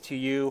bring this to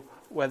you,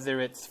 whether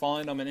it's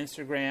following them on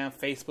Instagram,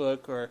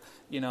 Facebook, or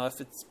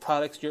if it's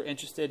products you're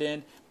interested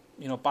in,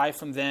 buy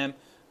from them.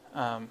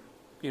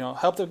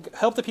 Help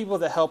the people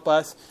that help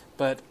us.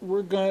 But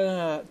we're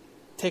gonna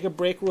take a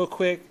break real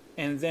quick,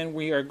 and then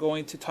we are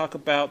going to talk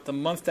about the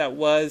month that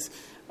was.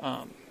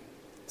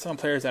 Some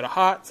players that are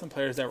hot, some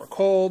players that were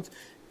cold,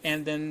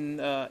 and then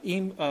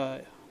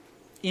email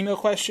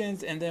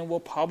questions, and then we'll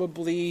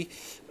probably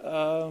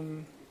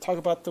talk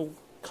about the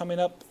coming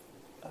up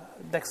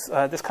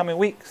this coming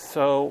week.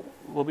 So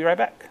we'll be right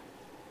back.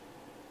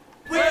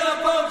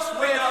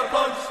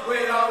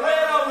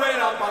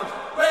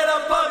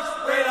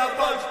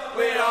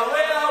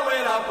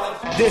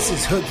 This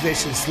is Hook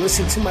Vicious.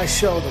 Listen to my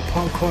show, The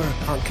Punk Corner,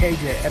 on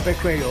KJ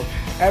Epic Radio,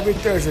 every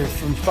Thursday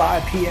from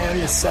 5 p.m.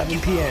 to 7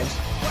 p.m.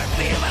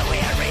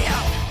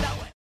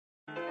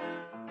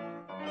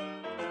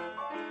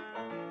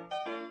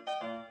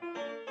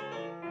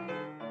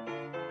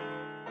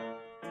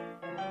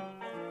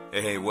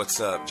 Hey,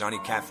 what's up? Johnny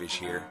Catfish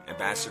here,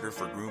 ambassador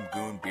for Groom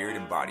Goon Beard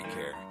and Body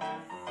Care.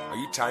 Are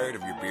you tired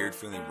of your beard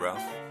feeling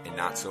rough and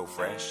not so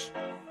fresh?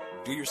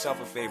 Do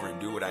yourself a favor and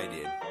do what I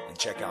did and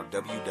check out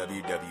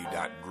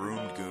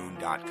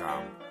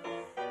www.groomedgoon.com.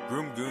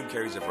 Groom Goon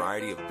carries a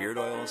variety of beard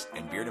oils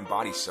and beard and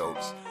body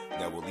soaps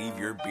that will leave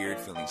your beard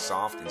feeling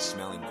soft and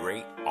smelling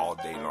great all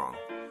day long.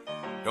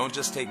 Don't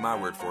just take my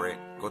word for it.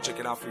 Go check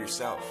it out for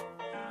yourself.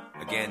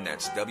 Again,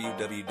 that's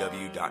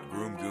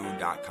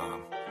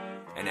www.groomgoon.com.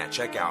 And at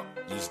checkout,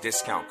 use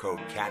discount code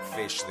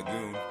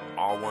CATFISHTHEGOON,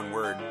 all one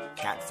word,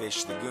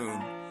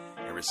 CATFISHTHEGOON,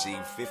 and receive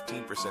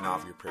 15%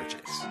 off your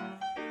purchase.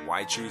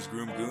 Why choose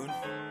Groom Goon?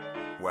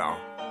 Well,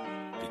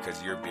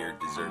 because your beard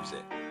deserves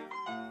it.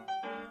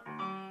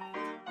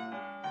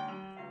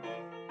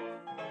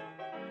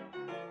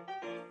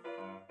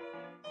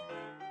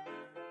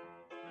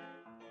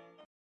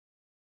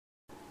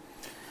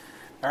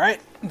 All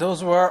right,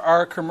 those were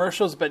our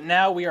commercials, but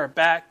now we are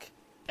back,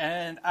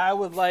 and I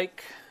would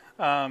like,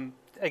 to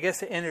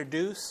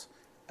introduce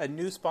a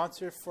new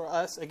sponsor for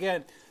us.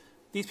 Again,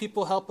 these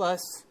people help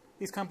us,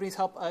 these companies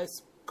help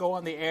us go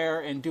on the air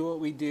and do what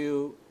we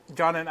do.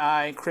 John and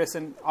I, Chris,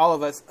 and all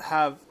of us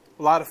have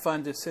a lot of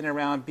fun just sitting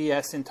around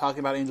BS and talking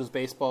about Angels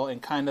baseball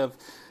and kind of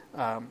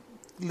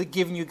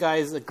giving you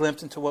guys a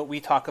glimpse into what we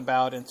talk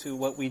about, into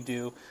what we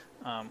do,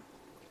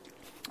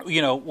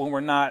 when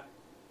we're not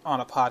on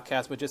a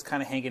podcast, but just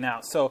kind of hanging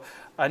out. So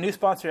a new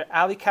sponsor,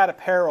 Alley Cat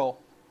Apparel,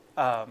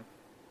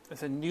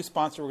 is a new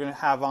sponsor we're going to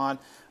have on.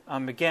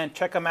 Again,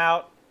 check them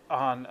out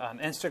on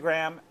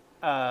Instagram.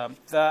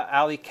 The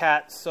Alley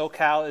Cat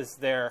SoCal is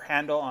their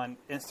handle on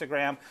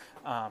Instagram.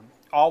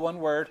 All one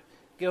word.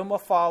 Give them a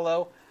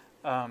follow.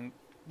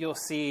 You'll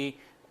see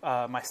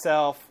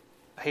myself,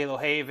 Halo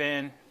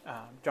Haven,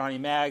 Johnny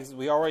Mags.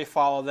 We already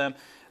follow them.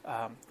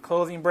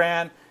 Clothing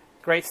brand,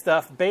 great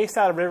stuff. Based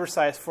out of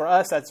Riverside. For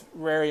us, that's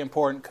very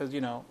important because,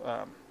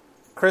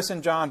 Chris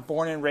and John,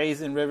 born and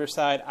raised in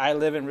Riverside. I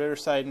live in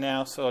Riverside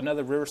now, so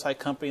another Riverside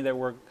company that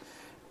we're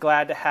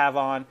glad to have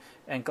on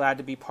and glad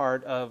to be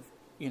part of,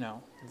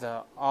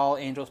 the All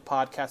Angels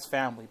podcast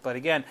family. But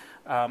again,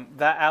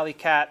 that Alley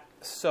Cat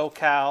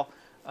SoCal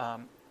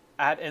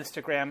at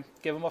Instagram,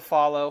 give them a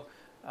follow.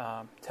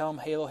 Tell them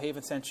Halo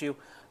Haven sent you.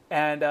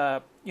 And,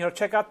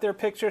 check out their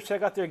pictures,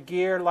 check out their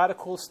gear, a lot of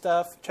cool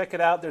stuff. Check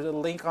it out. There's a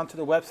link onto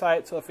the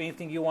website. So if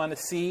anything you want to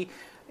see,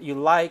 you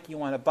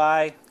want to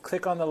buy,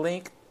 click on the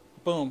link.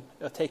 Boom.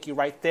 It'll take you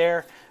right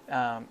there.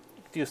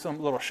 Do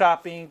some little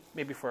shopping,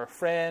 maybe for a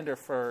friend or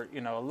for,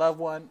 a loved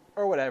one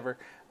or whatever.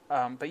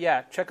 But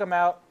yeah, check them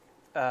out.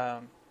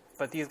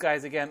 But these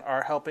guys, again,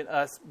 are helping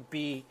us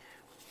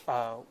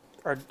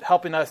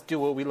helping us do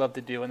what we love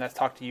to do, and that's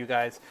talk to you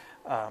guys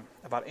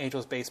about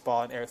Angels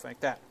baseball and everything like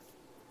that.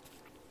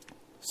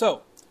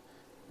 So,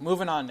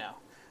 moving on now.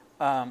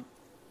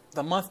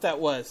 The month that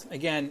was,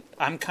 again,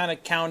 I'm kind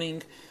of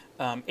counting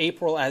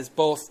April as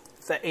both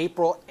the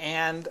April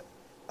and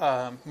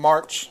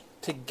March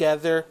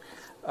together,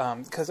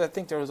 because I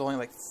think there was only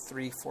like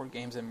 3-4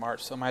 games in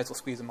March, so I might as well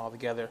squeeze them all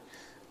together.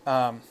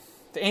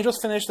 The Angels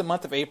finished the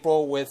month of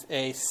April with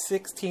a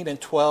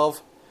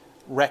 16-12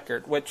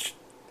 record, which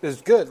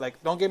is good.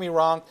 Like, don't get me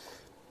wrong,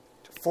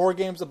 4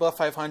 games above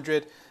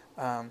 500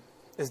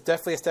 is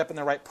definitely a step in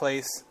the right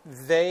place.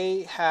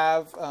 They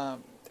have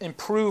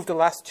improved the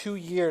last 2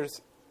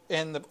 years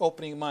in the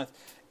opening month.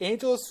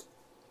 Angels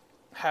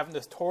have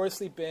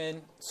notoriously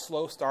been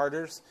slow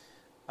starters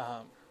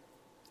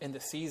in the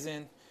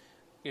season.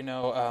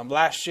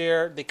 Last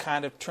year they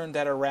kind of turned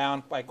that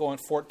around by going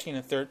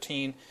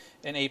 14-13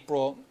 in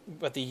April,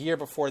 but the year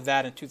before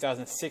that, in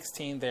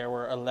 2016, they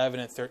were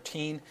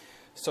 11-13.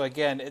 So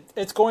again,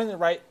 it's going in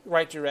the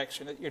right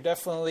direction. You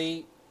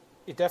definitely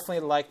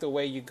like the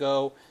way you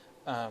go.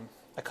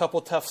 A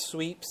couple tough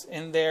sweeps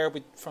in there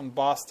from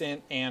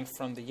Boston and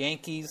from the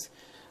Yankees.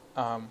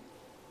 But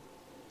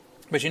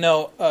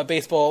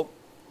baseball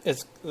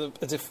is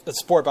a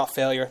sport about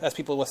failure. That's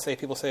people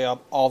say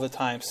all the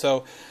time.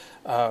 So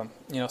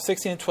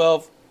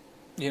 16-12,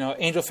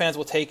 Angel fans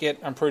will take it,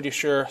 I'm pretty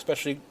sure,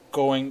 especially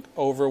going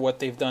over what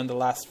they've done the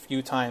last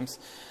few times.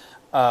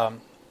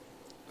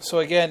 So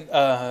again,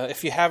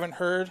 if you haven't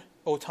heard,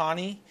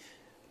 Ohtani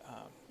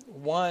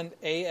won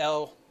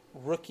AL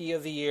Rookie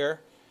of the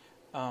Year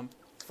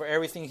for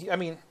everything.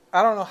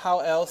 I don't know how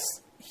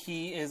else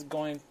he is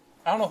going.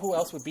 I don't know who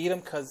else would beat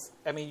him because,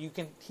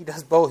 he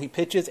does both. He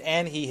pitches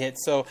and he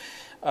hits. So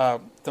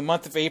the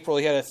month of April,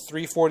 he had a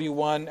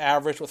 .341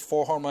 average with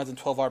 4 home runs and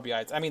 12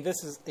 RBIs.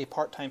 This is a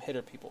part-time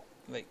hitter, people.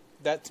 Like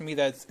that, to me,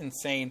 that's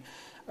insane.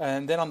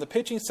 And then on the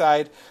pitching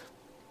side,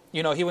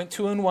 he went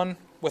 2-1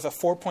 with a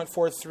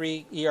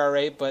 4.43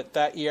 ERA, but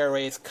that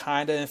ERA is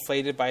kind of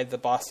inflated by the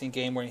Boston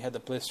game where he had the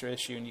blister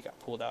issue and you got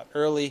pulled out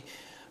early.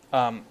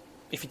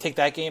 If you take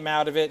that game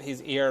out of it,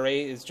 his ERA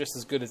is just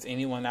as good as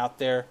anyone out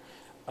there.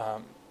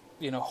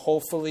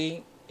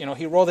 Hopefully,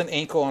 he rolled an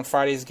ankle on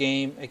Friday's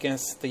game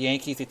against the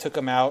Yankees. They took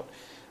him out.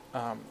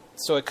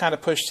 So it kind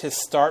of pushed his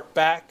start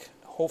back.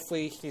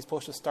 Hopefully he's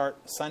supposed to start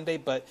Sunday,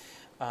 but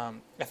I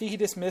think he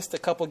just missed a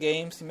couple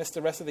games. He missed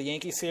the rest of the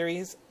Yankee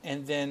series,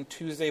 and then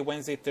Tuesday,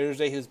 Wednesday,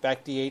 Thursday, he was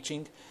back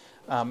DHing.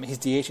 He's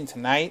DHing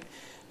tonight,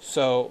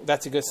 so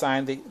that's a good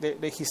sign.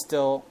 He's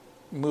still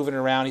moving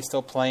around. He's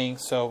still playing,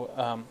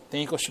 so the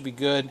ankle should be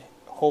good.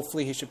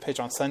 Hopefully he should pitch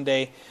on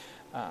Sunday,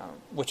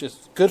 which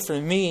is good for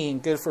me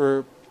and good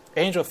for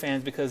Angel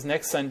fans because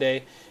next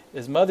Sunday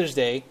is Mother's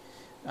Day,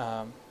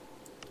 and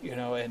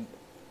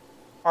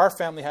our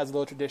family has a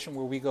little tradition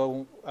where we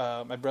go,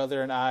 my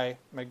brother and I,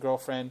 my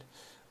girlfriend,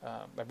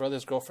 my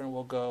brother's girlfriend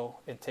will go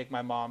and take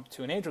my mom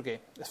to an Angel game.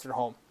 That's for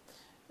home.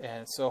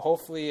 And so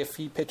hopefully if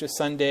he pitches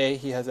Sunday,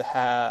 he has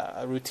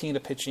a routine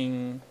of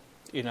pitching,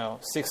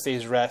 6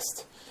 days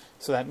rest.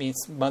 So that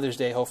means Mother's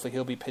Day, hopefully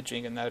he'll be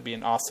pitching, and that would be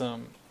an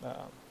awesome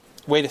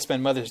way to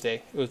spend Mother's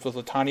Day. It was with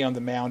Ohtani on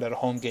the mound at a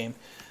home game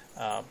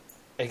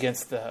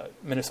against the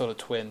Minnesota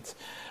Twins.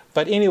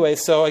 But anyway,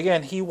 so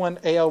again, he won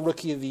AL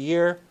Rookie of the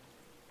Year.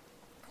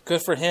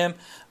 Good for him.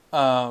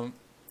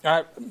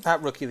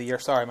 Not Rookie of the Year,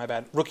 sorry, my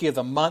bad. Rookie of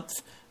the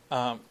Month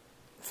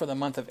for the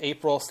month of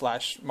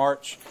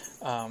April/March.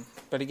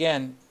 But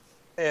again,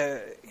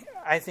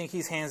 I think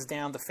he's hands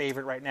down the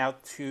favorite right now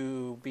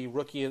to be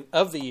Rookie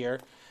of the Year.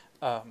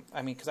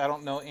 Because I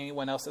don't know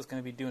anyone else that's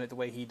going to be doing it the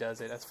way he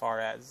does it as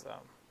far as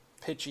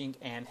pitching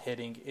and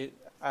hitting.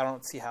 I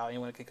don't see how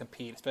anyone can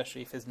compete,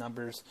 especially if his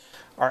numbers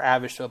are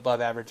average to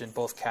above average in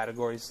both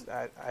categories.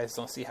 I just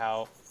don't see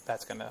how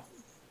that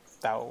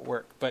will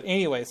work. But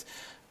anyways,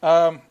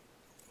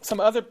 some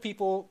other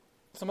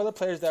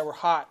players that were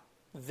hot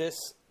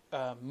this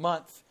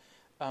month,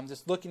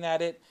 just looking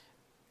at it,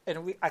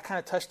 and I kind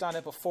of touched on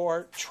it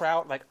before.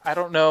 Trout, like I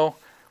don't know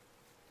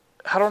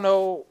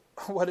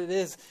what it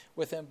is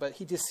with him, but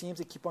he just seems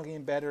to keep on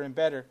getting better and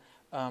better.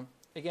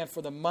 Again,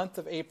 for the month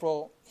of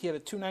April, he had a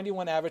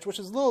 291 average, which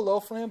is a little low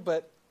for him,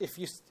 but if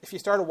you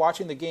started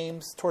watching the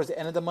games towards the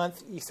end of the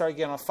month, he started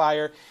getting on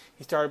fire.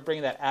 He started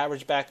bringing that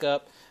average back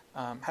up.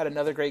 Had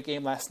another great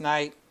game last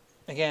night.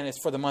 Again,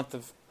 it's for the month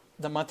of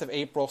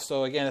April.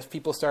 So again, if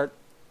people start,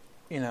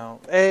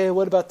 hey,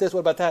 what about this?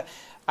 What about that?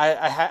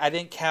 I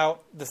didn't count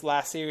this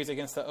last series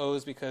against the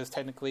O's because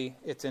technically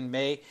it's in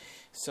May.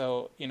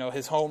 So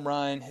his home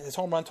run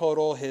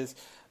total, his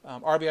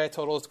RBI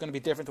total is going to be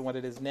different than what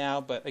it is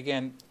now. But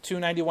again,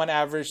 291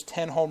 average,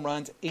 10 home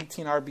runs,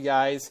 18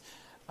 RBIs.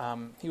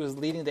 He was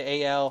leading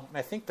the AL, and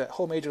I think the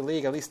whole major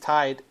league at least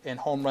tied in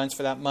home runs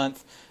for that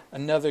month.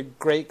 Another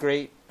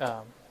great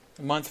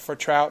month for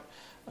Trout.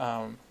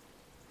 And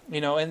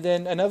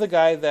then another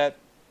guy that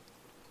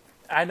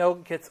I know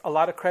gets a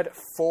lot of credit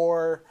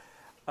for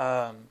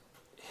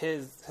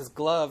his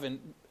glove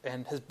and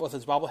his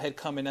bobblehead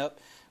coming up,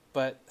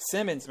 but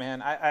Simmons,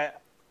 man, I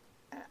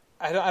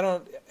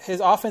don't. His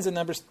offensive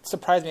numbers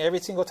surprise me every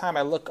single time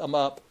I look him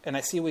up and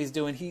I see what he's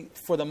doing. He,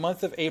 for the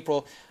month of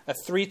April, a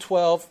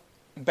 312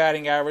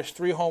 batting average,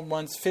 3 home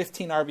runs,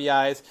 15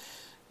 RBIs.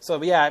 So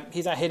yeah,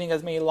 he's not hitting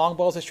as many long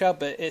balls as Trout,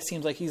 but it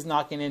seems like he's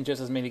knocking in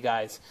just as many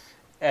guys.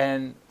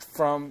 And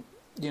from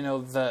the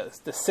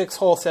 6th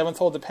hole, 7th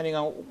hole, depending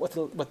on what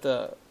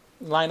the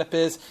lineup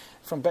is,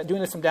 from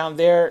doing it from down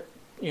there,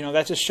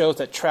 that just shows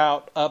that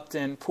Trout,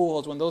 Upton,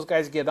 Pujols, when those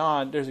guys get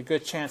on, there's a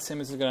good chance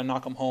Simmons is going to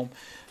knock them home.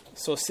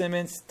 So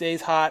Simmons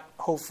stays hot,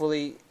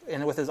 hopefully,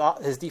 and with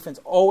his defense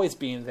always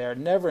being there,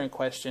 never in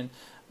question,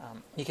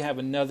 he can have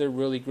another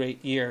really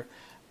great year.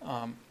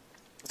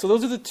 So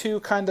those are the two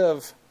kind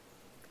of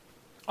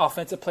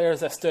offensive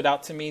players that stood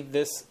out to me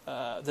this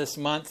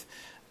month.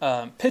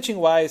 Pitching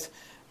wise,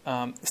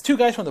 it's 2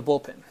 guys from the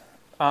bullpen.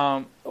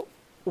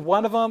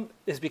 One of them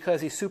is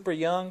because he's super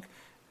young,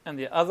 and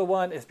the other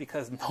one is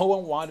because no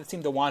one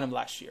seemed to want him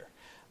last year.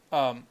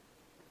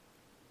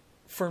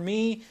 For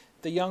me,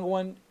 the young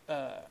one,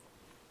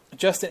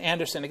 Justin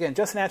Anderson. Again,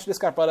 Justin Anderson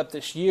just got brought up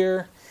this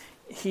year.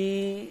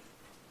 He's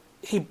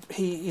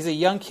a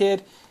young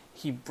kid.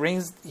 He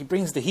brings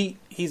the heat.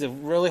 He's a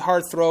really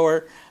hard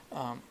thrower.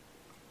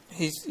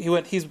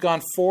 He's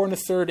gone 4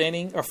 1/3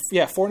 inning, 4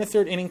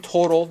 1/3 inning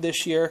total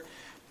this year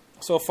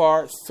so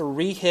far.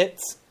 3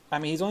 hits. I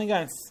mean, he's only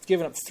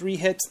given up 3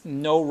 hits,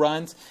 no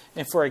runs.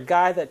 And for a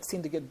guy that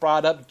seemed to get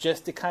brought up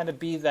just to kind of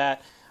be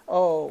that,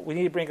 we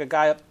need to bring a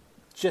guy up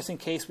just in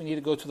case we need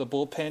to go to the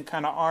bullpen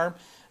kind of arm,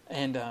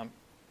 and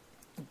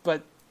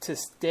but to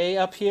stay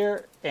up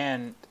here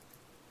and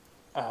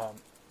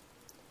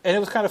it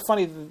was kind of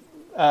funny.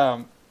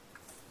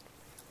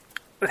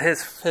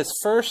 His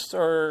first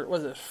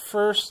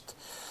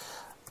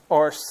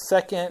or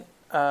second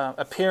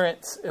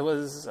appearance, it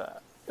was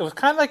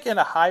kind of like in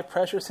a high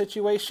pressure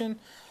situation,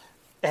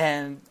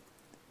 and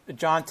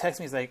John texts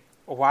me, he's like,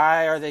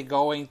 "Why are they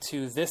going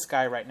to this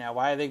guy right now?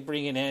 Why are they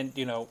bringing in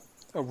a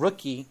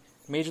rookie,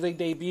 major league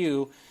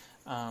debut?"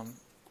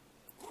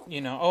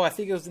 I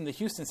think it was in the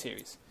Houston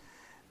series,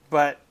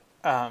 but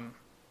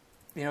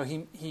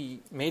he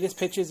made his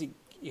pitches. He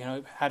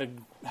had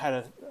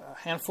a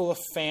handful of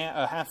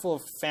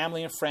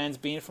family and friends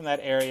being from that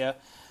area.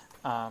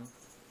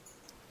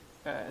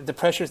 The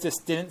pressures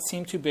just didn't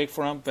seem too big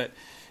for him, but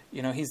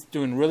he's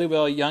doing really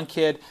well. Young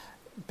kid,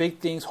 big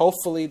things.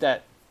 Hopefully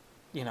that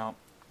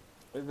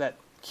that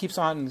keeps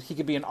on. He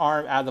could be an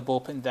arm out of the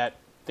bullpen that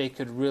they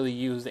could really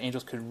use. The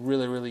Angels could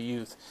really, really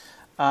use.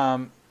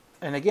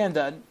 And again,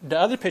 the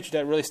other pitcher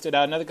that really stood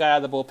out, another guy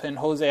out of the bullpen,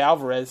 Jose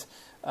Alvarez,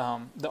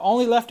 the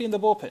only lefty in the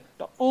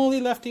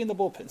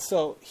bullpen.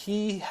 So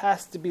he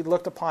has to be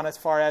looked upon as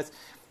far as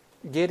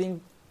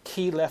getting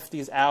key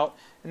lefties out.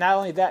 And not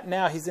only that,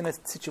 now he's in a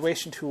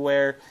situation to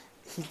where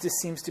he just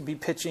seems to be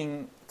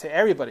pitching to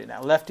everybody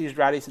now. Lefties,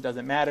 righties, it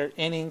doesn't matter.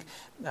 Inning,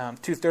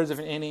 2/3 of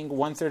an inning,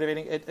 1/3 of an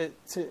inning.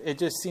 It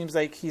just seems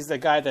like he's the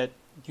guy that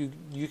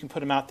you can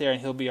put him out there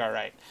and he'll be all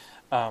right.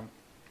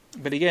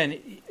 But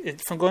again,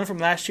 from going from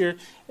last year,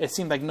 it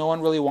seemed like no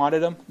one really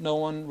wanted him. No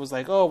one was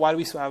like, why do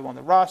we still have him on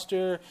the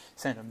roster?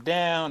 Send him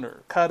down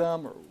or cut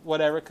him or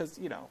whatever. Because,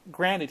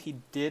 granted, he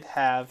did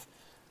have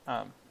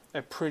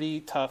a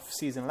pretty tough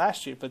season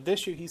last year. But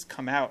this year, he's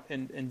come out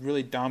and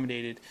really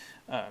dominated.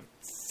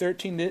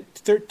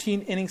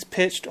 13 innings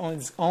pitched,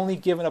 only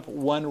given up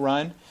 1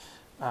 run.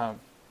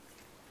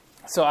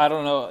 So I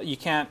don't know. You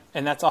can't,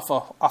 and that's off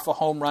a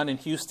home run in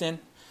Houston.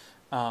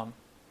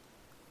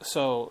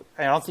 So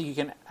I don't think you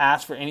can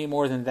ask for any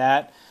more than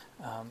that.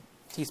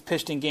 He's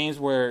pitched in games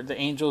where the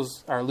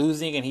Angels are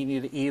losing and he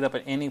needed to eat up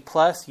an inning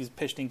plus. He's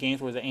pitched in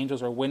games where the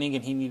Angels are winning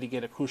and he needed to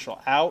get a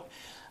crucial out.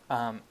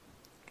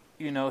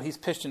 He's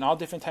pitched in all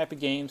different type of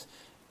games,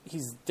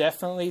 he's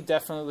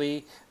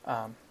definitely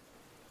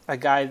a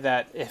guy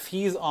that if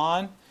he's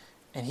on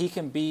and he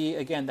can be,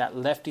 again, that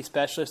lefty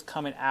specialist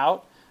coming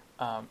out,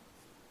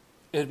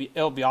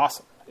 it'll be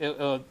awesome.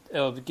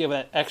 It'll give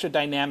that extra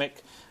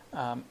dynamic,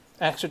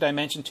 extra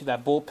dimension to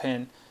that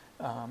bullpen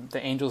the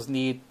Angels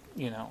need,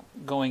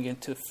 going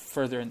into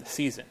further in the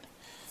season.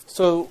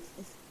 So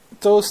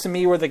those to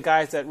me were the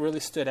guys that really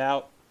stood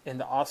out in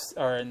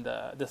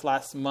this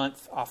last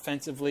month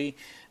offensively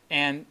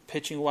and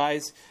pitching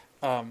wise.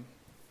 Then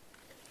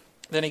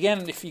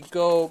again, if you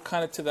go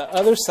kind of to the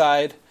other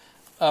side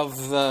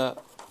of the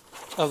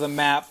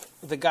map,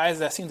 the guys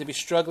that seem to be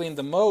struggling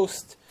the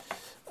most,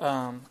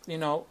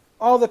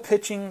 all the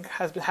pitching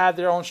has had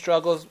their own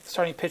struggles,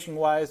 starting pitching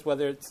wise,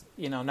 whether it's,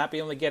 not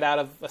being able to get out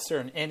of a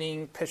certain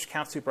inning, pitch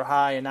count super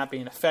high and not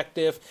being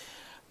effective.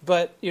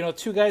 But,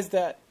 two guys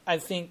that I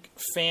think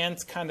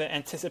fans kind of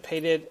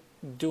anticipated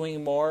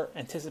doing more,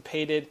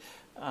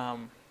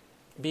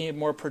 being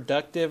more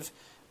productive.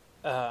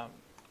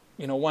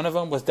 One of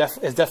them is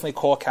definitely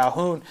Cole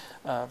Calhoun.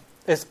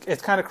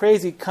 It's kind of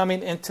crazy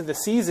coming into the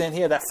season. He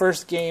had that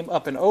first game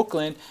up in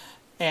Oakland,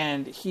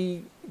 and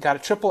he got a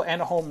triple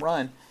and a home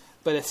run.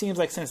 But it seems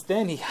like since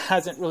then he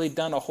hasn't really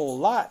done a whole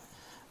lot.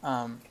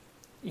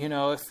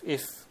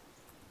 If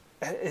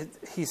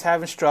he's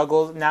having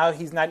struggles now,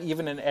 he's not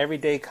even an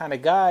everyday kind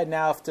of guy.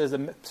 Now, if there's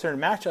a certain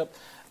matchup,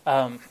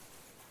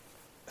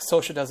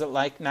 Scioscia doesn't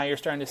like. Now you're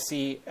starting to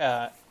see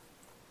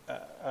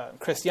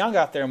Chris Young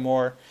out there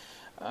more.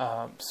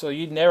 So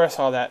you never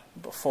saw that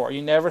before.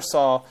 You never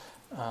saw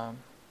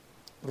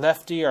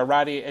lefty or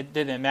righty. It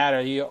didn't matter.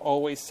 You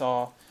always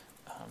saw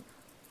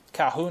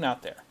Calhoun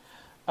out there.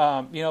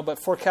 But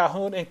for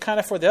Calhoun and kind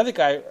of for the other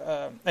guy,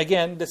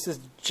 again, this is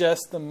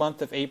just the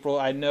month of April.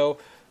 I know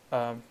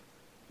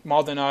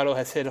Maldonado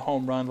has hit a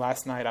home run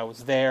last night. I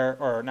was there,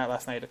 or not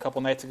last night, a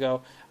couple nights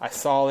ago. I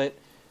saw it.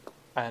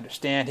 I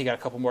understand he got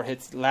a couple more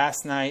hits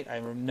last night. I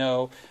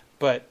know,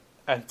 but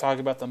I'm talking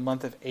about the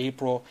month of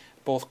April.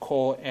 Both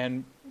Cole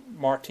and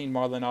Martin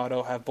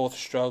Maldonado have both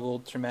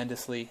struggled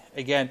tremendously.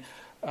 Again,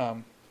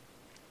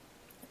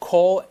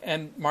 Cole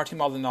and Martin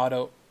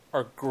Maldonado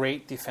are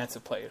great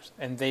defensive players,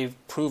 and they've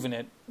proven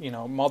it.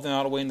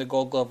 Maldonado winning the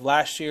Gold Glove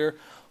last year,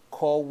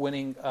 Cole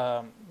winning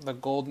the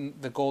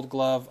Gold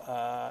Glove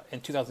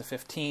in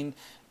 2015,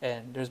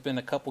 and there's been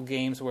a couple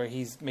games where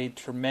he's made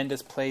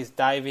tremendous plays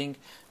diving,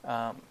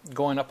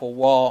 going up a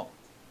wall,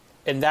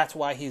 and that's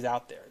why he's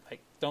out there. Like,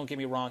 don't get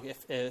me wrong,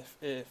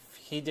 if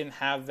he didn't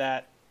have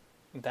that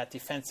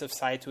defensive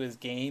side to his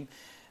game,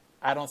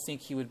 I don't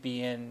think he would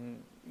be in,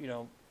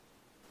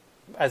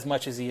 as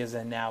much as he is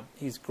in now.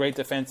 He's great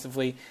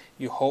defensively.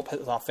 You hope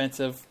his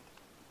offensive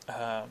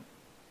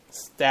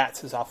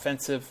stats, his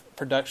offensive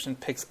production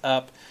picks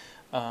up.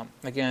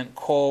 Again,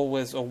 Cole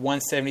was a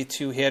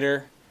 172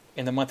 hitter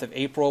in the month of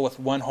April with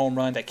one home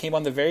run that came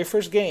on the very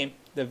first game,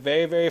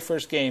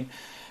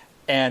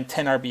 and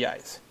 10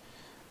 RBIs.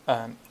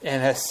 And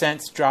has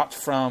since dropped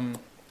from,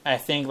 I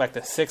think, like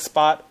the 6th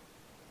spot.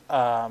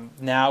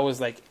 Now is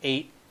like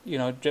 8.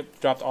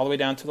 Dropped all the way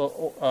down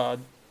to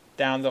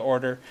down the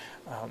order.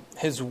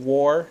 His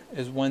WAR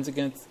is wins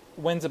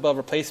above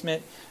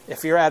replacement.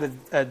 If you're at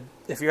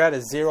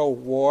a 0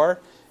 WAR,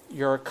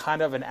 you're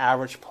kind of an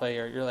average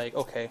player. You're like,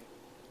 okay,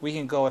 we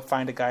can go and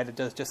find a guy that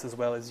does just as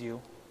well as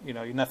you.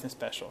 You're nothing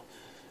special.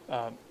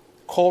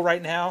 Cole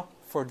right now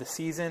for the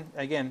season,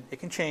 again, it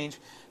can change,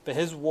 but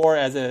his WAR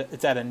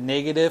it's at a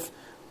negative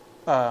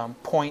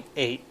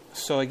 0.8.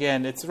 So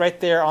again, it's right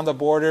there on the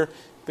border.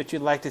 But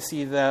you'd like to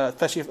see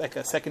especially like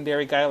a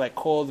secondary guy like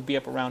Cole, to be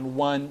up around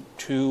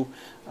 1-2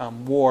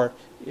 WAR.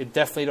 You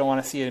definitely don't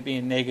want to see it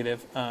being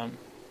negative. And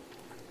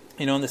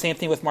the same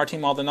thing with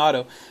Martin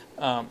Maldonado.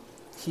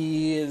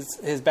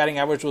 His batting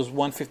average was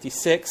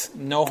 156,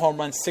 no home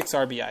runs, 6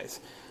 RBIs.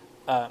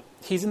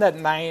 He's in that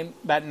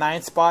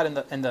nine spot in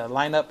the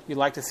lineup. You'd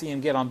like to see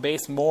him get on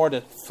base more,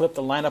 to flip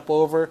the lineup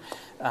over.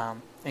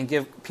 And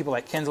give people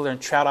like Kinsler and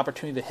Trout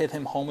opportunity to hit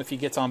him home if he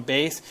gets on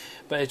base.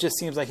 But it just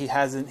seems like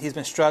he's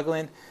been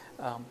struggling.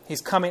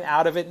 He's coming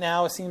out of it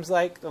now, it seems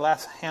like. The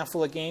last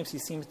handful of games, he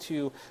seems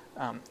to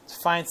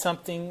find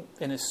something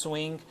in his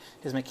swing,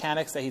 his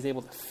mechanics that he's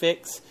able to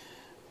fix.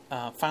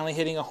 Finally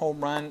hitting a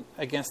home run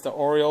against the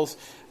Orioles.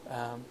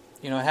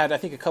 Had, I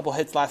think, a couple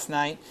hits last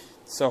night.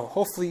 So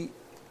hopefully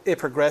it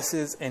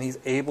progresses and he's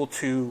able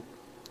to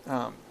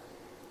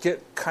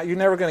you're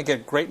never going to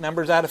get great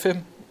numbers out of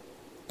him.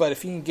 But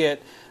if you can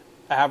get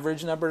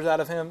average numbers out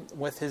of him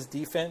with his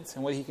defense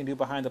and what he can do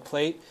behind the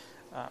plate,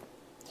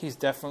 he's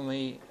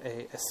definitely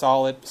a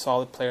solid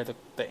player that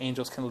the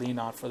Angels can lean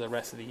on for the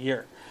rest of the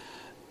year.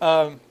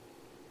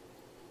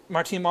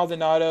 Martin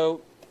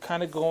Maldonado,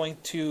 kind of going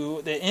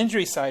to the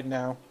injury side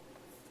now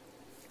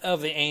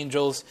of the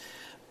Angels.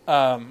 We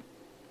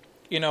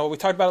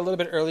talked about it a little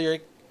bit earlier.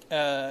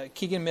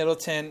 Keegan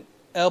Middleton,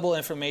 elbow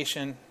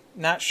inflammation.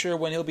 Not sure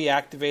when he'll be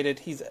activated.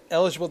 He's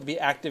eligible to be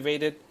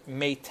activated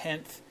May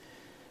 10th,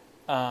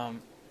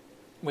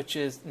 which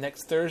is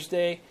next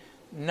Thursday.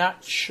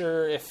 Not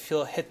sure if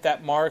he'll hit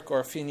that mark or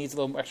if he needs a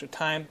little extra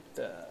time.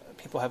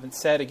 People haven't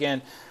said.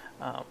 Again,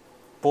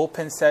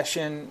 bullpen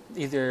session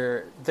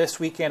either this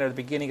weekend or the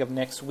beginning of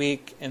next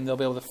week, and they'll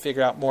be able to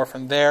figure out more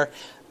from there.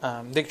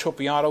 Nick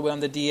Tropiano went on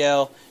the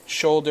DL,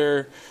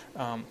 shoulder,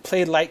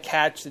 played light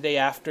catch the day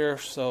after,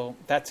 so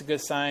that's a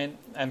good sign.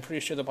 I'm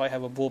pretty sure they'll probably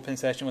have a bullpen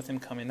session with him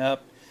coming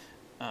up,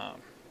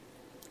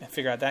 and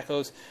figure out how that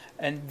goes.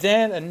 And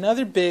then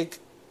another big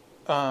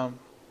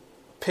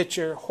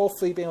pitcher,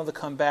 hopefully being able to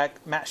come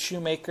back, Matt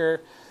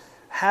Shoemaker,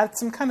 had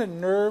some kind of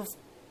nerve,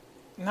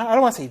 I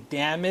don't want to say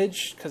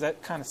damage, because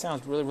that kind of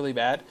sounds really, really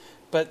bad,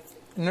 but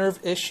nerve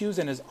issues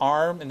in his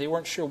arm, and they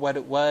weren't sure what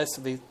it was,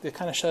 so they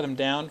kind of shut him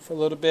down for a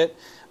little bit.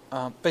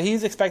 But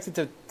he's expected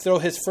to throw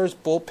his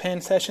first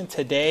bullpen session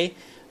today.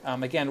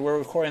 Again, we're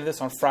recording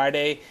this on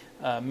Friday,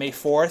 May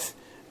 4th.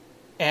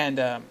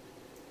 And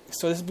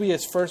so this will be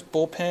his first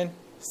bullpen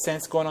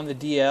since going on the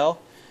DL.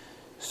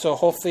 So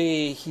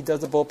hopefully he does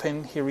the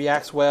bullpen, he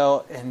reacts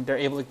well, and they're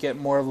able to get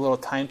more of a little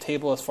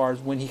timetable as far as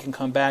when he can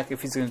come back,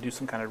 if he's going to do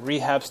some kind of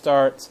rehab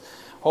starts.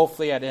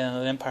 Hopefully at the end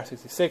of the Empire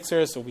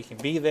 66ers, so we can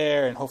be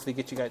there and hopefully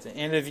get you guys an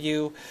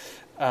interview.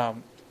 But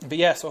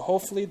yeah, so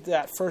hopefully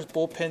that first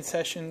bullpen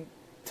session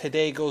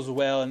today goes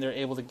well and they're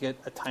able to get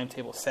a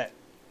timetable set.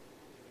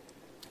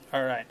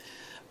 All right.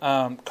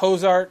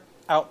 Cozart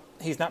out.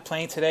 He's not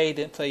playing today. He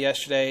didn't play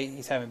yesterday.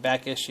 He's having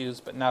back issues,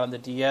 but not on the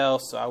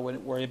DL, so I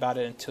wouldn't worry about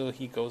it until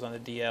he goes on the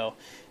DL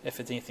if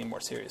it's anything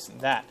more serious than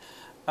that.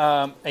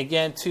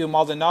 Again, to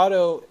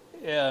Maldonado,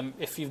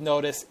 if you've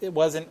noticed, it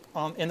wasn't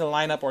in the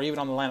lineup or even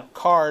on the lineup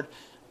card.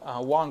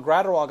 Juan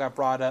Graterol got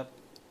brought up,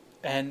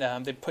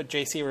 and they put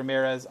J.C.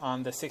 Ramirez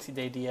on the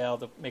 60-day DL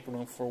to make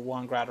room for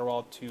Juan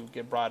Graterol to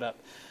get brought up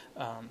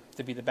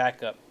to be the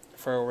backup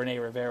for Rene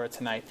Rivera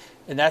tonight.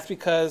 And that's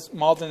because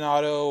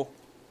Maldonado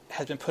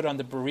has been put on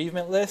the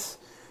bereavement list.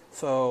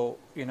 So,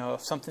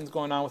 if something's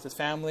going on with his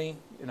family,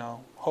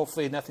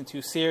 hopefully nothing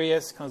too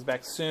serious, comes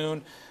back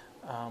soon.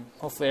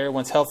 Hopefully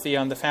everyone's healthy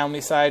on the family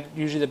side.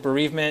 Usually the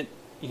bereavement,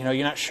 you're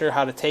not sure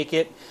how to take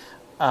it.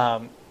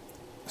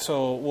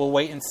 So we'll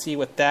wait and see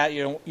with that.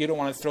 You don't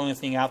want to throw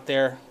anything out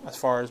there as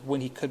far as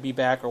when he could be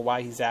back or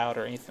why he's out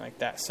or anything like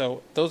that.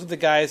 So those are the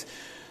guys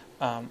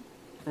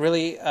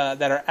really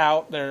that are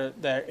out, that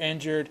are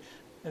injured.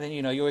 And then,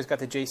 you always got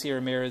the J.C.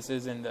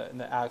 Ramirez's and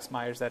the Alex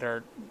Myers that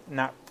are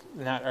not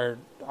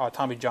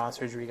Tommy John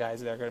surgery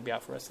guys that are going to be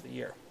out for the rest of the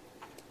year.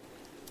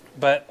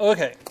 But,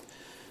 okay,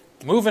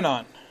 moving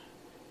on.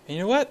 And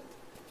you know what?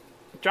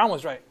 John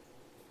was right.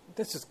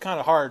 This is kind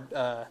of hard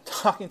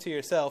talking to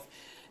yourself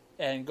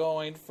and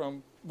going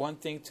from one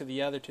thing to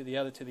the other, to the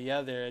other, to the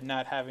other, and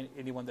not having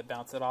anyone to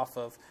bounce it off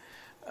of.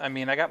 I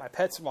mean, I got my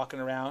pets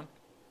walking around,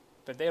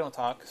 but they don't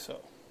talk,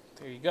 so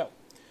there you go.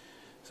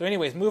 So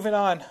anyways, moving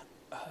on.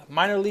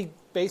 Minor league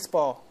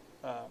baseball,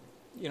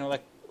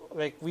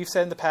 like we've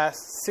said in the past,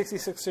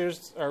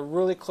 66ers are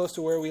really close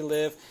to where we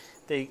live.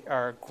 They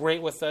are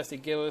great with us. They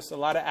give us a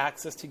lot of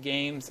access to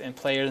games and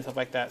players and stuff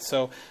like that.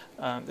 So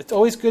it's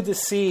always good to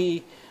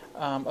see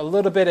a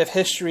little bit of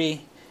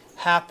history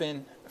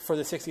happen for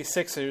the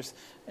 66ers.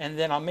 And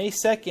then on May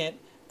 2nd,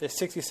 the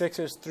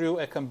 66ers threw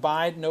a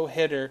combined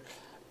no-hitter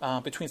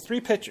between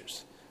three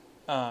pitchers.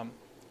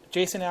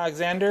 Jason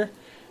Alexander,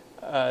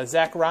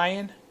 Zach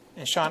Ryan,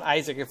 and Sean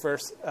Isaac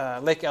versus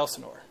Lake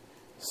Elsinore.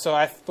 So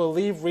I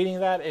believe reading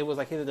that, it was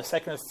like either the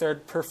second or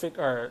third perfect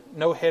or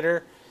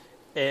no-hitter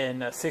in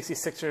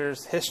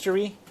 66ers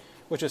history,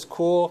 which is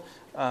cool.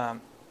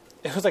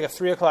 It was like a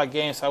 3 o'clock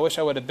game, so I wish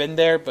I would have been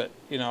there, but,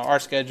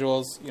 our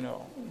schedules,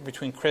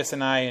 between Chris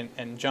and I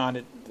and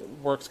John,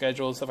 work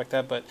schedules, stuff like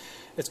that, but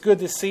it's good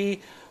to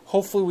see.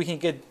 Hopefully we can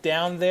get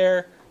down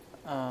there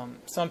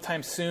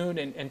sometime soon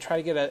and try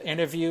to get an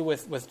interview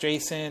with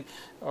Jason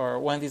or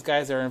one of these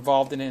guys that are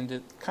involved in it, and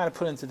to kind of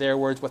put into their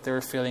words what they were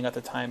feeling at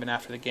the time and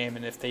after the game,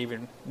 and if they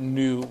even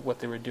knew what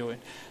they were doing.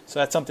 So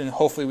that's something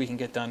hopefully we can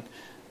get done.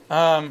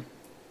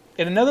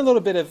 And another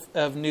little bit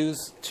of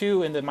news,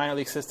 too, in the minor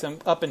league system,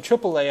 up in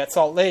AAA at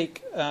Salt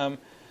Lake,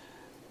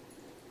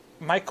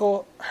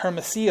 Michael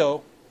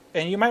Hermosillo,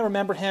 and you might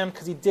remember him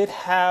because he did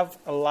have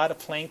a lot of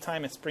playing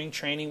time in spring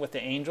training with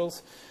the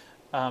Angels.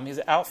 He's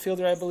an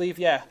outfielder, I believe.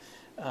 Yeah.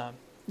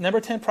 Number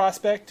 10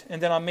 prospect.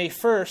 And then on May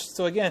 1st,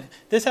 so again,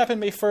 this happened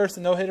May 1st.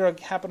 The no-hitter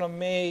happened on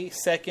May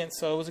 2nd.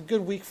 So it was a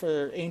good week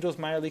for Angels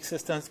minor league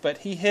systems. But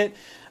he hit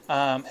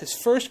his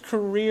first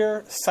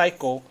career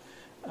cycle,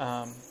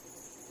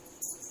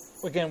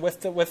 again,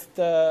 with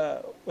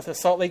the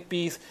Salt Lake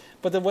Bees.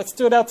 But then what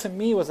stood out to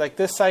me was like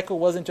this cycle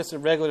wasn't just a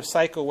regular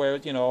cycle where,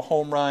 a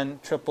home run,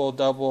 triple,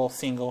 double,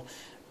 single.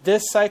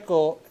 This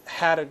cycle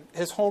had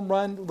his home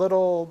run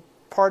little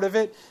part of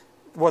it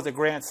was a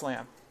grand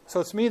slam.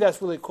 So to me,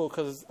 that's really cool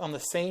because on the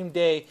same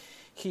day,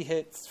 he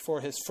hits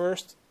for his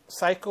first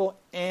cycle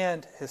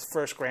and his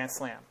first grand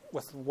slam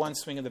with one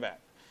swing of the bat.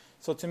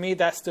 So to me,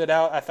 that stood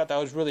out. I thought that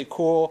was really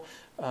cool.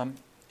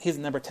 He's a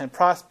number 10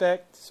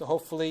 prospect, so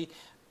hopefully,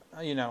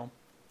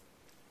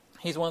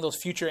 he's one of those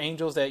future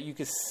Angels that you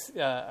could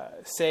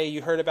say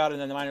you heard about in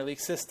the minor league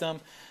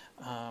system.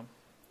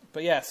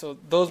 But yeah, so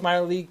those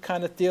minor league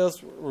kind of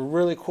deals were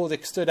really cool. They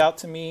stood out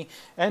to me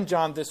and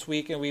John this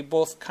week, and we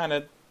both kind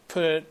of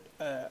put it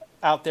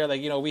out there,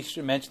 like, we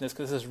should mention this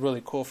because this is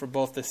really cool for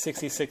both the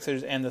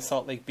 66ers and the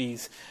Salt Lake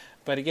Bees.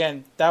 But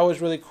again, that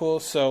was really cool.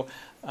 So,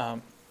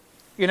 that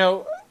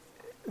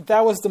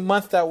was the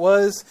month that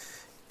was.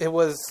 It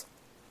was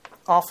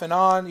off and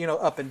on,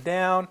 up and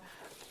down.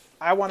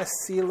 I want to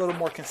see a little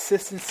more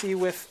consistency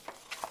with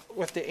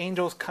the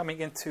Angels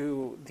coming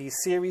into the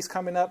series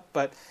coming up.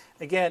 But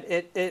again,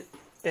 it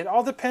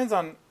all depends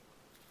on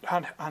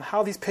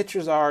how these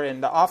pitchers are,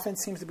 and the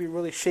offense seems to be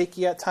really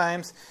shaky at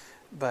times.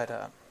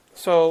 But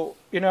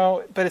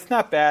but it's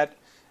not bad.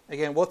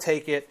 Again, we'll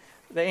take it.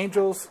 The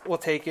Angels will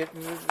take it.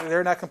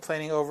 They're not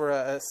complaining over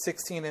a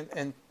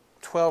 16-12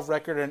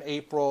 record in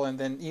April, and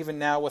then even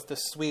now with the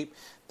sweep,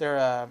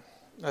 they're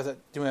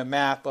doing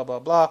math, blah blah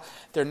blah.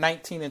 They're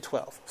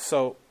 19-12.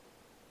 So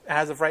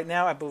as of right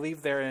now, I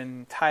believe they're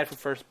tied for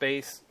first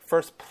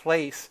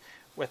place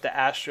with the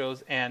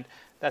Astros, and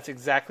that's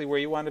exactly where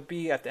you want to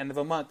be at the end of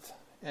a month,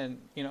 and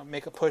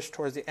make a push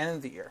towards the end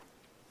of the year.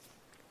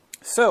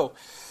 So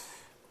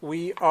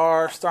we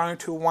are starting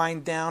to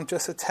wind down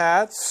just a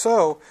tad.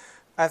 So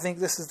I think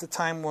this is the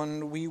time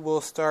when we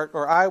will start,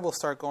 or I will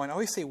start going. I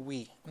always say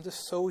we. I'm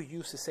just so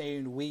used to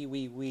saying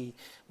we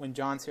when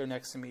John's here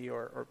next to me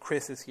or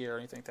Chris is here or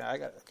anything like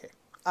that.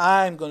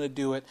 I'm going to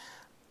do it.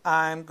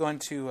 I'm going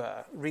to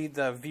read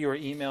the viewer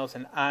emails,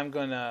 and I'm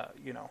going to,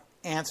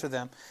 answer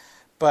them.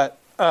 But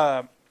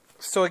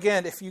so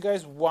again, if you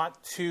guys want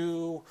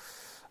to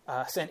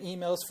send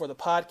emails for the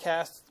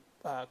podcast,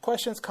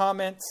 questions,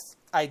 comments,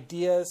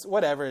 ideas,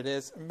 whatever it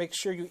is, make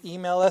sure you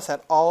email us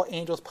at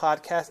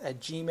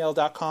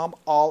allangelspodcast@gmail.com.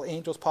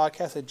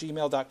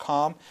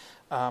 allangelspodcast@gmail.com.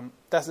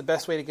 That's the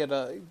best way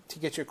to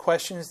get your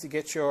questions, to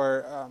get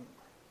your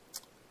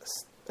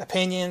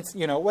opinions,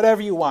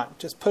 whatever you want.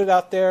 Just put it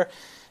out there.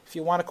 If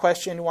you want a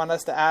question, you want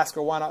us to ask,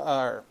 or want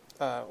us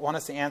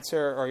to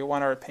answer, or you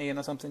want our opinion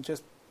on something,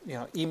 just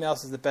email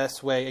us is the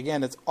best way.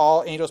 Again, it's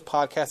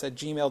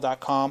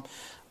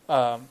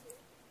allangelspodcast@gmail.com.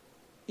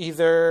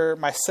 Either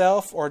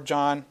myself or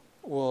John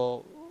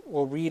will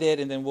read it,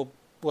 and then we'll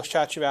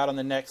shout you out on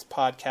the next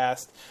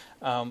podcast.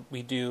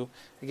 We do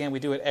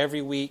it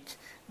every week.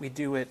 We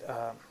do it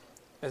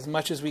as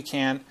much as we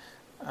can.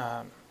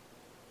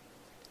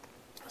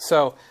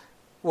 So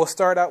we'll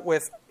start out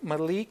with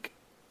Malik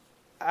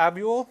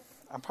Abul.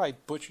 I'm probably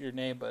butchering your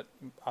name, but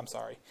I'm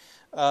sorry.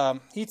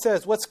 He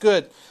says, "What's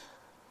good?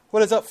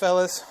 What is up,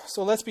 fellas?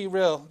 So let's be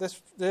real.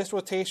 This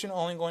rotation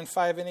only going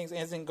 5 innings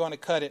isn't going to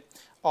cut it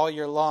all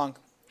year long.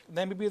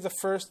 Let me be the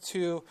first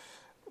to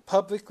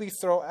publicly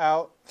throw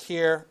out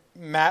here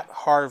Matt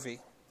Harvey.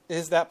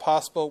 Is that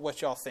possible?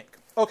 What y'all think?"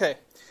 Okay,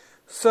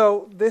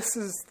 so this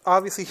is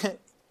obviously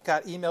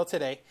got emailed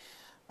today.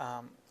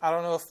 I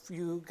don't know if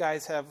you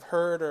guys have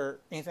heard or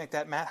anything like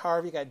that. Matt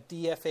Harvey got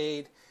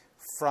DFA'd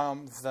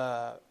from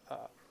the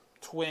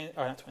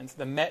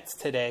the Mets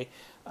today.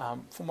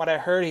 From what I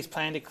heard, he's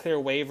planning to clear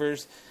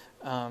waivers.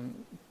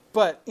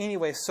 But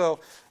anyway, so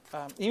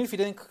even if he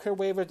didn't clear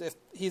waivers, if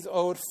he's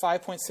owed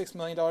 $5.6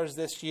 million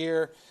this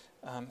year,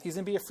 he's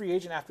going to be a free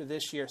agent after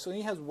this year. So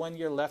he has 1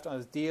 year left on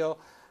his deal.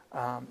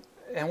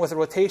 And with the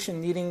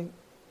rotation needing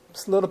a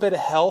little bit of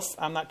health,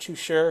 I'm not too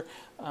sure.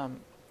 I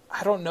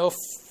don't know if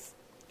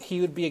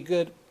he would be a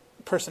good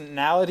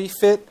personality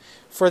fit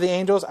for the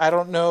Angels. I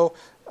don't know,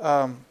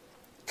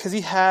 because he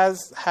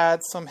has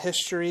had some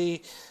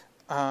history.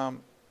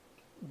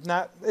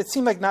 It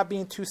seemed like not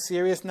being too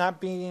serious, not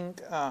being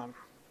a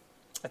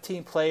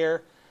team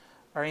player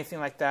or anything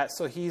like that.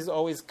 So he's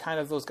always kind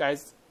of those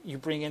guys you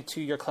bring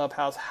into your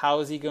clubhouse. How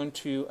is he going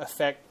to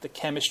affect the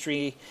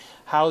chemistry?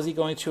 How is he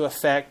going to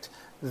affect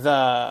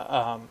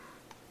the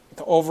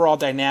overall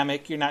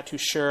dynamic? You're not too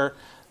sure.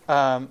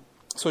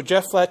 So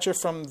Jeff Fletcher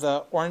from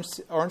the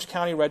Orange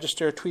County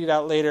Register tweeted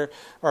out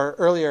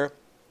earlier,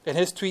 and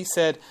his tweet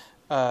said,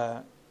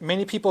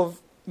 many people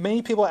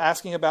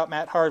asking about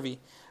Matt Harvey.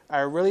 I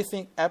really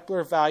think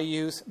Epler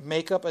values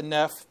makeup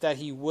enough that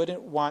he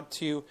wouldn't want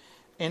to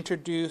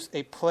introduce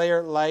a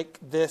player like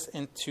this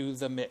into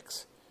the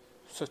mix.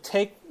 So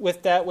take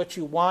with that what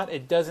you want.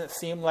 It doesn't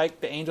seem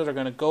like the Angels are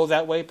going to go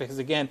that way because,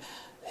 again,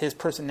 his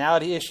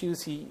personality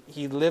issues.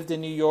 He lived in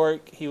New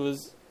York. He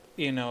was,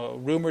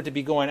 rumored to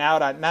be going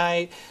out at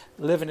night,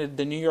 living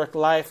the New York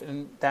life,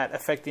 and that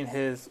affecting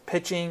his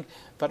pitching.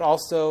 But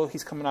also,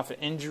 he's coming off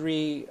an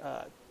injury.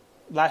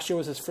 Last year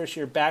was his first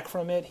year back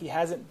from it. He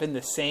hasn't been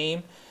the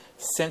same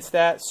since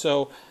that.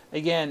 So,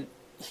 again,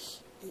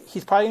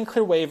 he's probably going to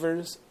clear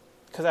waivers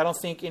because I don't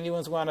think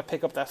anyone's going to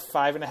pick up that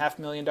 $5.5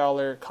 million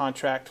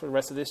contract for the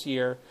rest of this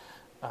year.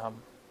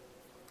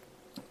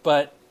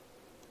 But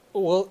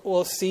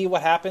we'll see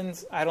what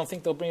happens. I don't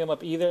think they'll bring him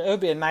up either. It would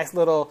be a nice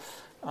little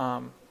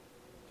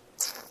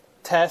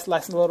test,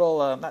 nice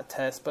little, not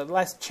test, but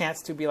nice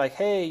chance to be like,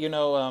 hey,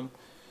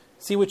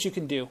 see what you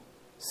can do.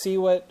 See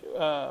what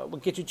will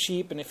get you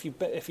cheap, and if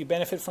you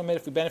benefit from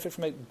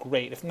it,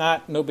 great. If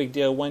not, no big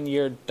deal. 1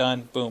 year,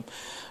 done, boom.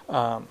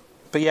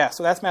 But yeah,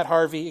 so that's Matt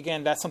Harvey.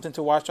 Again, that's something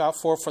to watch out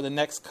for the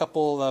next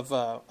couple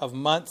of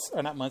months,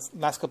 or not months,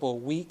 last couple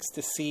of weeks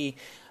to see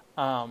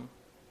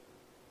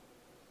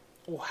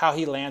how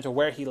he lands or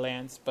where he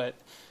lands, but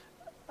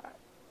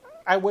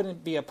I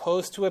wouldn't be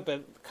opposed to it.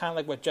 But kind of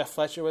like what Jeff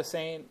Fletcher was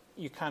saying,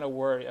 you kind of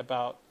worry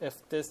about if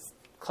this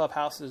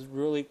clubhouse is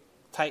really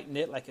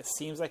tight-knit like it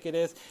seems like it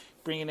is,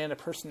 bringing in a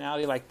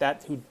personality like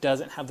that who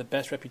doesn't have the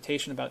best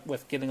reputation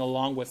with getting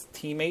along with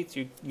teammates,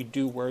 you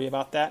do worry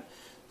about that.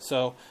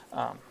 So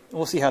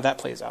we'll see how that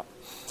plays out.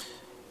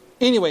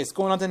 Anyways,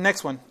 going on to the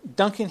next one.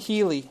 Duncan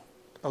Healy,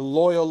 a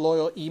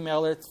loyal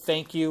emailer.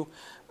 Thank you.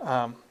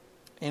 And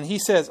he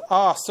says,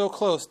 so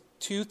close,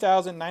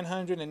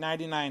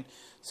 2,999.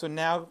 So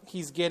now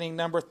he's getting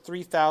number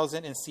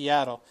 3,000 in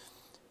Seattle.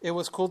 It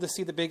was cool to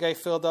see the big guy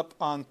filled up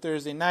on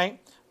Thursday night.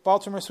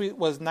 Baltimore Suite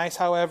was nice,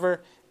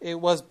 however. It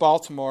was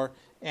Baltimore,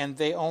 and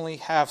they only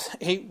have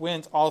 8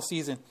 wins all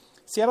season.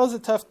 Seattle is a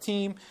tough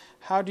team.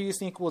 How do you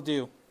think we'll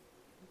do?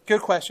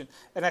 Good question.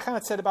 And I kind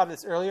of said about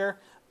this earlier.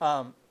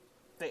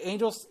 The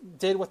Angels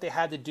did what they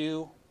had to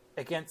do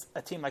against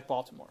a team like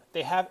Baltimore.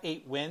 They have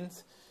 8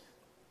 wins.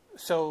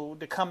 So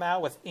to come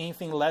out with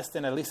anything less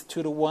than at least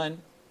a 2-1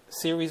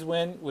 series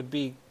win would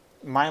be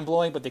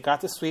mind-blowing, but they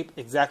got the sweep,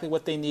 exactly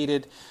what they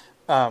needed.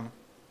 Seattle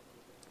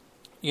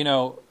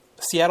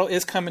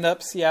is coming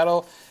up.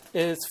 Seattle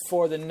is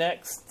for the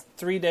next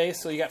 3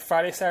 days. So you got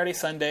Friday, Saturday,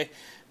 Sunday.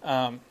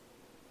 And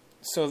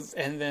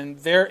then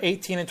they're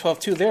 18-12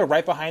 too. They're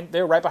right behind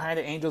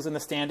the Angels in the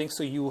standings.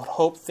 So you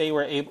hope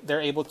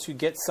they're able to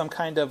get some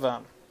kind of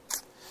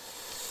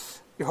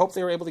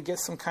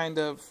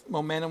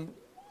momentum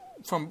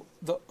from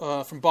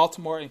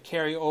Baltimore and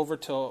carry over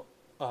to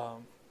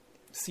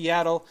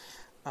Seattle.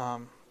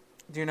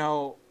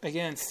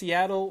 Again,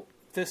 Seattle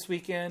this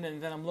weekend,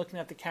 and then I'm looking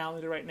at the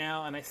calendar right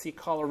now, and I see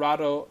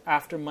Colorado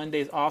after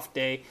Monday's off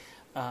day.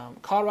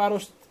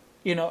 Colorado's,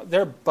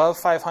 they're above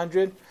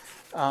 500,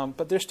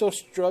 but they're still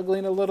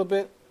struggling a little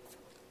bit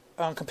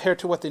compared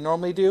to what they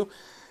normally do.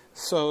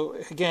 So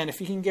again, if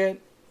you can get,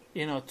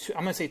 I'm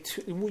going to say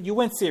 2, you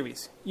win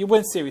series.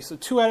 So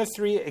 2 out of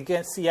 3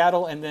 against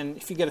Seattle, and then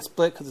if you get a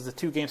split because it's a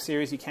 2-game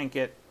series, you can't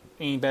get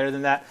any better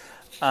than that.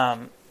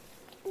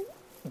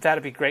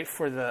 That'd be great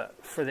for the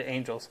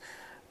Angels.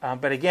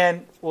 But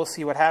again, we'll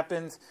see what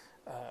happens.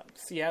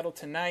 Seattle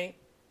tonight,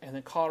 and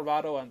then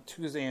Colorado on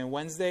Tuesday and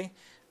Wednesday.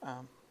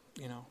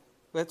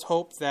 Let's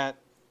hope that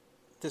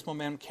this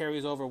momentum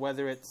carries over,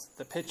 whether it's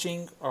the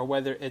pitching or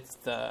whether it's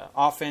the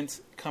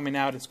offense coming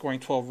out and scoring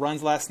 12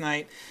 runs last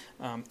night,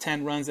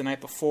 10 runs the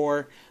night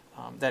before,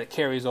 that it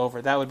carries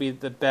over. That would be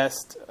the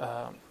best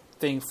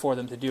thing for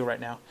them to do right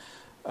now.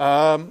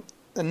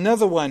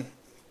 Another one,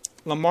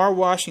 Lamar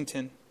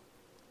Washington.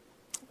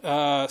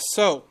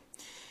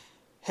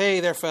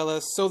 Hey there,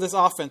 fellas. So this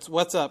offense,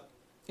 what's up?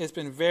 It's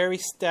been very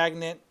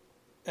stagnant.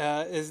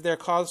 Is there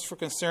cause for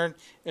concern?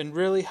 And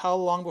really, how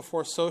long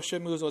before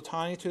Socha moves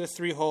Ohtani to the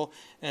 3-hole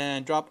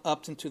and drop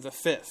Upton to the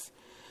 5th?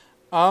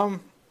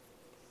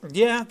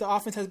 Yeah, the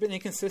offense has been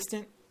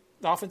inconsistent.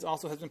 The offense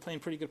also has been playing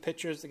pretty good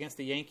pitchers against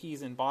the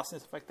Yankees and Boston,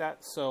 stuff like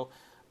that. So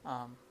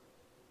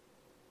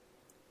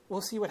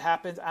we'll see what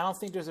happens. I don't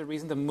think there's a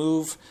reason to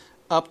move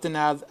Upton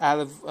out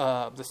of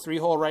the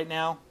 3-hole right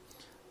now.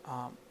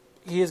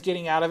 He is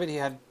getting out of it. He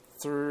had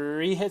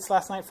 4 hits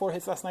last night.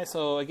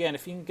 So, again,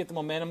 if you can get the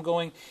momentum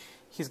going,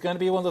 he's going to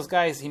be one of those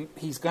guys.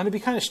 He's going to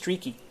be kind of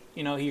streaky.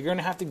 You're going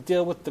to have to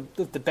deal with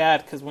the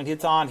bad, because when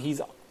he's on,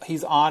 he's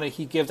on, and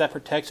he gives that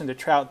protection to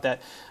Trout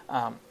that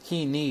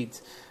he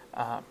needs.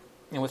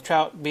 And with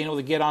Trout being able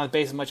to get on his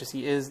base as much as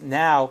he is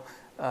now,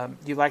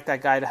 you like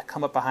that guy to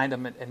come up behind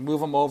him and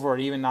move him over or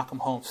even knock him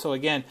home. So,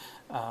 again,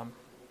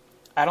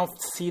 I don't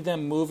see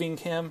them moving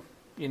him,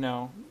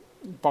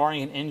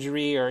 barring an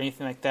injury or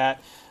anything like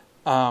that.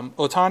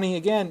 Ohtani,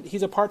 again,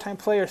 he's a part-time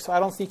player, so I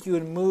don't think you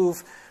would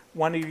move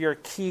one of your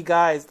key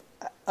guys,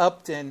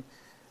 Upton,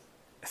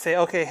 say,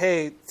 okay,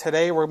 hey,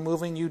 today we're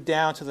moving you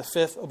down to the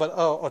 5th, but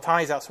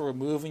Ohtani's out, so we're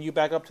moving you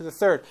back up to the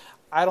 3rd.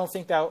 I don't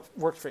think that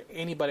works for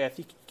anybody. I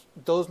think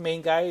those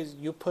main guys,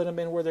 you put them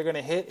in where they're going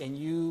to hit, and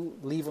you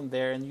leave them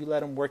there, and you let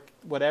them work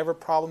whatever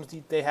problems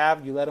they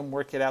have. You let them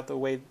work it out the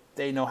way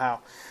they know how.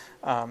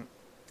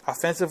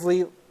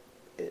 Offensively,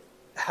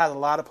 has a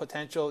lot of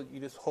potential. You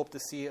just hope to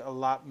see a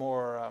lot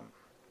more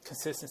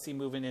consistency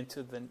moving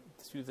into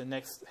the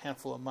next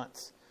handful of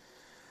months.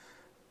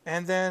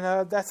 And then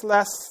that's the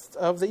last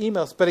of the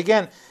emails. But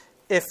again,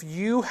 if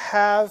you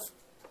have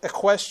a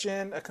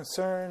question, a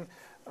concern,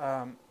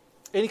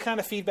 any kind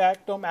of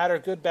feedback, don't matter,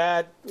 good,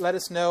 bad, let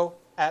us know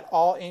at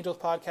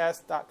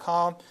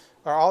allangelspodcast.com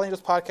or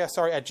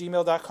allangelspodcast, at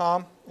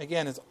gmail.com.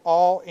 Again, it's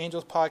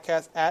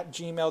allangelspodcast at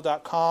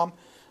gmail.com.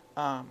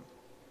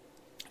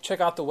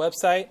 Check out the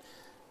website,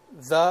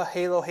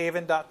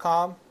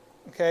 thehalohaven.com.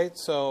 Okay,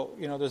 so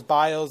there's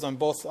bios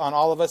on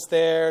all of us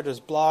there. There's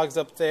blogs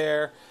up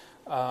there.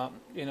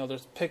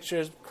 There's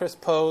pictures Chris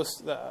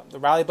posts. The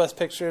rally bus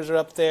pictures are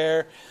up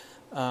there.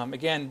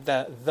 Again,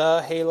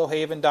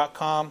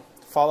 thehalohaven.com.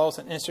 Follow us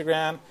on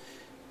Instagram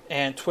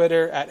and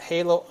Twitter at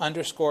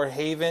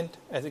halo_haven.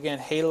 As again,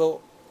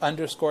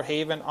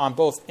 halo_haven on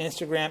both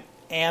Instagram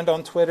and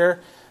on Twitter.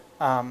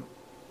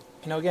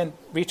 Again,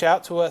 reach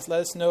out to us.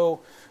 Let us know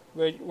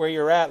where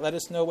you're at. Let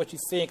us know what you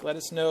think. Let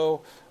us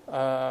know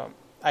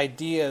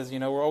ideas.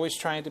 We're always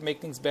trying to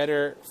make things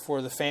better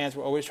for the fans.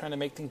 We're always trying to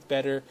make things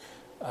better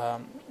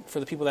for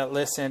the people that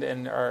listened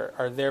and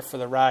are there for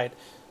the ride.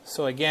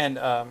 So again,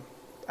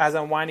 as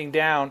I'm winding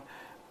down,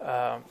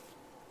 I'd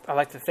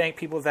like to thank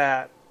people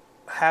that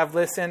have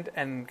listened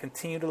and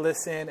continue to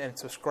listen and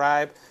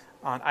subscribe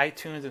on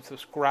iTunes and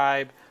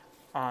subscribe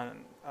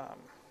on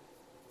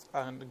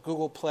the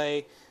Google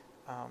Play.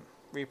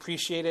 We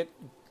appreciate it.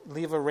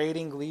 Leave a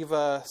rating. Leave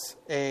us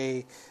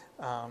a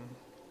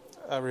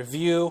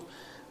review.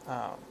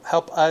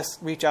 Help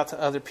us reach out to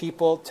other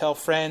people. Tell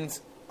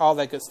friends. All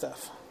that good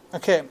stuff.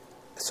 Okay,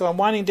 so I'm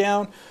winding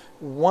down.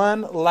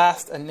 One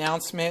last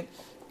announcement.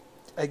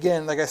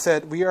 Again, like I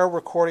said, we are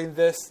recording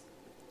this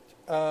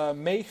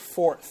May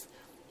 4th.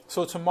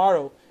 So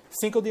tomorrow,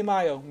 Cinco de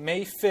Mayo,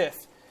 May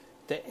 5th,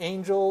 the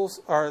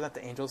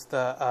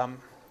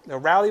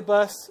Rally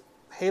Bus,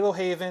 Halo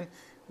Haven,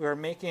 we are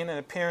making an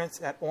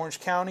appearance at Orange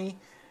County.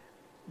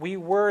 We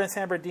were in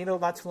San Bernardino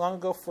not too long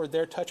ago for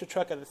their Touch a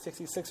Truck at the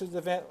 66ers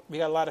event. We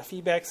got a lot of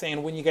feedback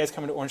saying, when you guys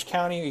coming to Orange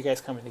County? Are you guys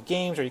coming to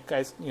games? Are you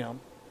guys,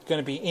 going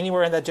to be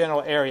anywhere in that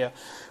general area?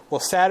 Well,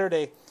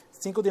 Saturday,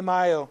 Cinco de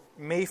Mayo,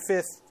 May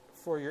 5th,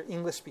 for your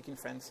English-speaking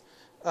friends,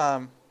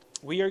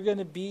 we are going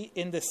to be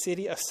in the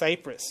city of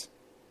Cypress.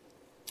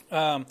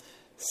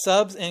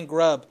 Subs and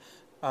Grub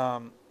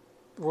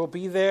will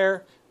be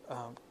there.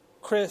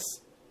 Chris,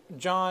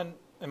 John,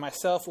 and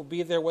myself will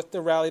be there with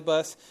the Rally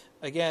Bus.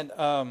 Again,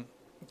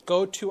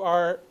 go to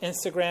our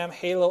Instagram,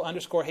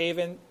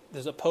 Halo_Haven.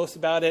 There's a post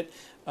about it.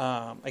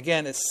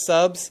 Again, it's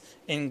Subs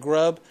and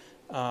Grub,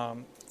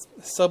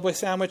 Subway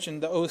sandwich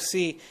and the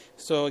OC.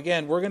 So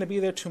again, we're going to be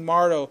there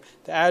tomorrow.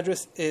 The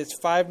address is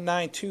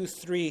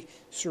 5923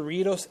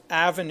 Cerritos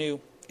Avenue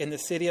in the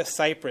city of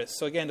Cypress.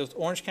 So again, those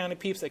Orange County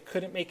peeps that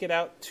couldn't make it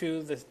out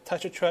to the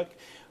Touch a Truck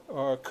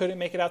or couldn't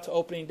make it out to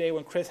opening day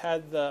when Chris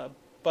had the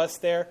bus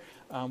there,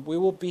 we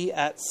will be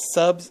at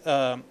Subs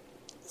and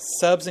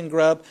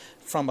Grub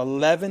from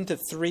 11 to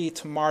 3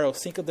 tomorrow,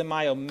 Cinco de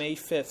Mayo, May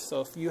 5th.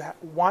 So if you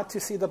want to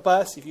see the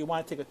bus, if you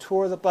want to take a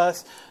tour of the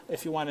bus,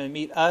 if you want to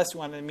meet us, you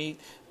want to meet,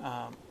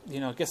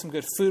 get some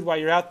good food while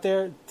you're out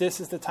there, this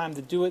is the time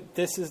to do it.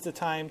 This is the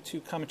time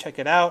to come and check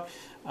it out.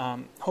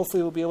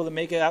 Hopefully we'll be able to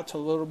make it out to a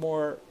little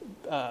more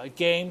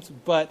games,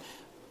 but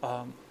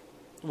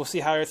we'll see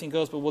how everything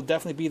goes. But we'll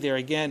definitely be there.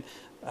 Again,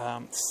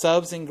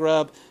 Subs and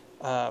Grub,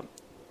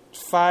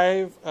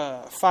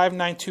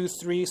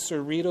 5923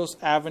 Cerritos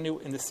Avenue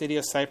in the city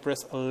of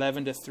Cypress,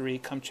 11 to 3.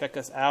 Come check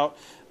us out.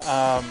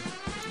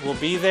 We'll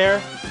be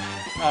there.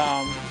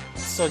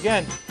 So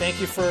again,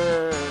 thank you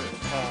for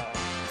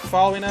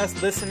following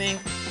us, listening.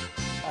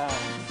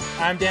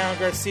 I'm Darren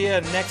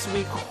Garcia. Next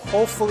week,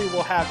 hopefully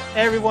we'll have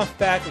everyone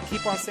back. We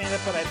keep on saying that,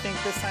 but I think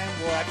this time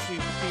we'll actually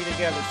be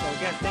together. So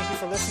again, thank you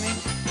for listening,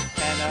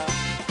 and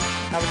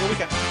have a good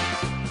weekend.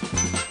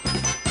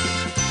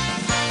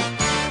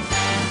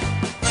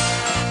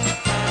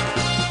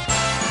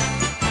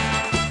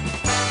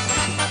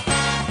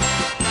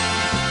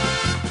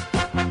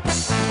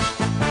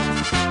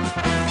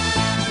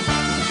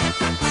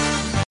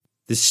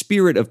 The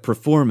spirit of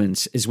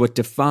performance is what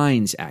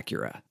defines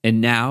Acura, and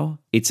now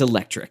it's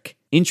electric.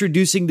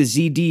 Introducing the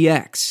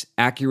ZDX,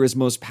 Acura's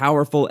most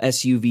powerful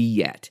SUV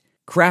yet.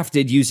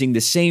 Crafted using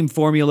the same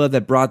formula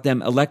that brought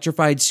them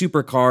electrified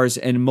supercars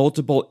and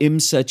multiple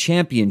IMSA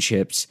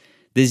championships,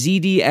 the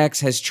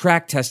ZDX has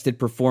track-tested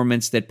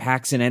performance that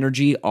packs an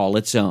energy all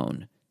its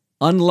own.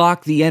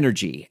 Unlock the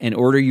energy and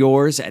order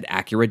yours at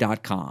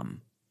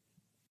Acura.com.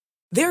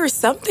 There are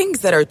some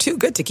things that are too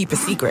good to keep a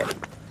secret.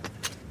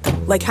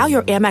 Like how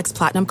your Amex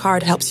Platinum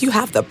card helps you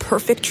have the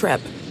perfect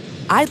trip.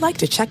 I'd like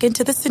to check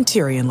into the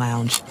Centurion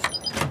Lounge.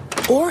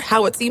 Or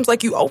how it seems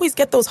like you always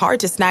get those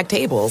hard-to-snag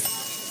tables.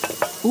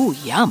 Ooh,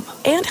 yum.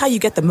 And how you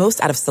get the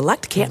most out of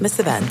select can't-miss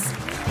events.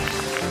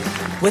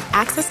 With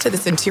access to the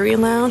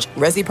Centurion Lounge,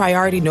 Resi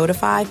Priority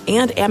Notified,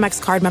 and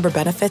Amex card member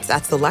benefits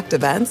at select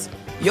events,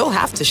 you'll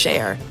have to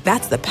share.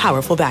 That's the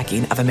powerful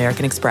backing of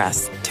American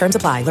Express. Terms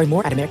apply. Learn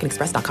more at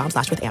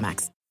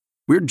americanexpress.com/withAmex.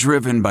 We're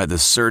driven by the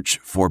search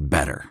for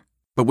better.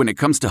 But when it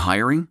comes to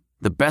hiring,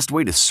 the best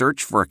way to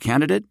search for a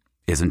candidate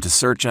isn't to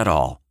search at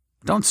all.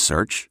 Don't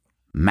search.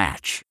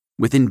 Match.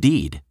 With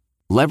Indeed.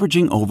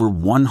 Leveraging over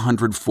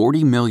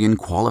 140 million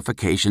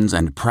qualifications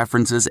and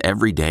preferences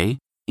every day,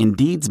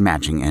 Indeed's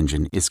matching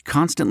engine is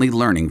constantly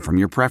learning from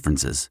your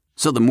preferences.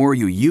 So the more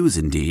you use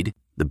Indeed,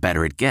 the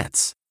better it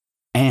gets.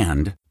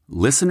 And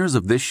listeners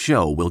of this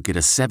show will get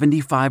a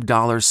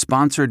 $75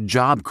 sponsored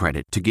job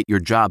credit to get your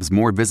jobs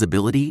more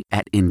visibility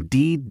at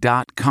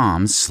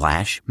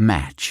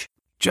Indeed.com/match.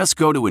 Just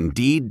go to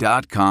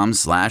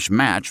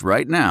Indeed.com/match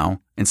right now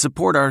and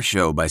support our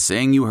show by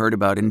saying you heard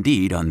about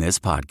Indeed on this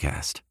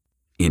podcast.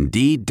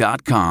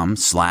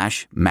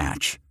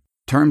 Indeed.com/match.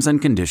 Terms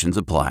and conditions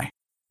apply.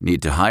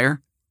 Need to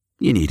hire?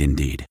 You need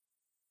Indeed.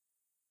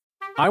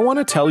 I want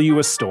to tell you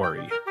a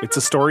story. It's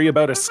a story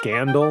about a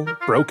scandal,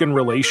 broken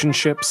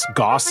relationships,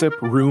 gossip,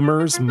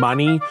 rumors,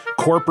 money,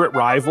 corporate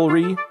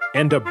rivalry,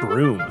 and a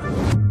broom.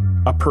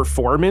 a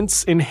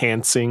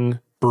performance-enhancing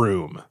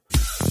broom.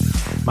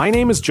 My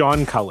name is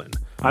John Cullen.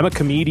 I'm a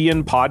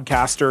comedian,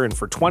 podcaster, and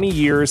for 20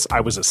 years,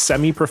 I was a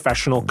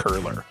semi-professional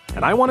curler.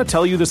 And I want to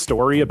tell you the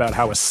story about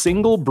how a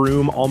single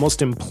broom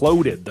almost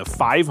imploded the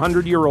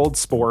 500-year-old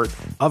sport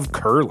of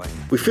curling.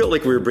 We felt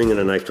like we were bringing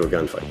a knife to a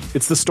gunfight.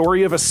 It's the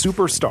story of a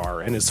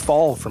superstar and his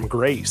fall from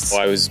grace.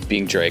 I was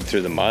being dragged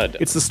through the mud.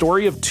 It's the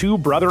story of two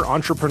brother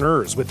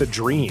entrepreneurs with a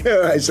dream.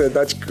 I said,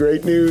 that's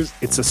great news.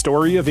 It's a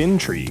story of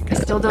intrigue. I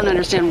still don't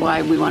understand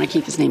why we want to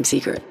keep his name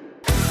secret.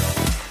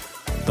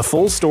 The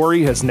full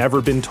story has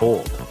never been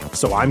told,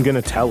 so I'm going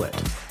to tell it.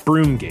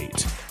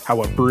 Broomgate,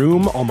 how a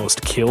broom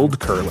almost killed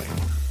curling.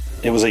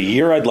 It was a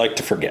year I'd like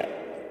to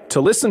forget. To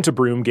listen to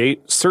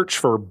Broomgate, search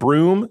for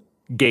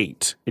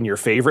Broomgate in your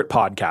favorite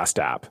podcast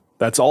app.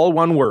 That's all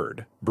one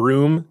word,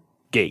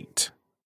 Broomgate.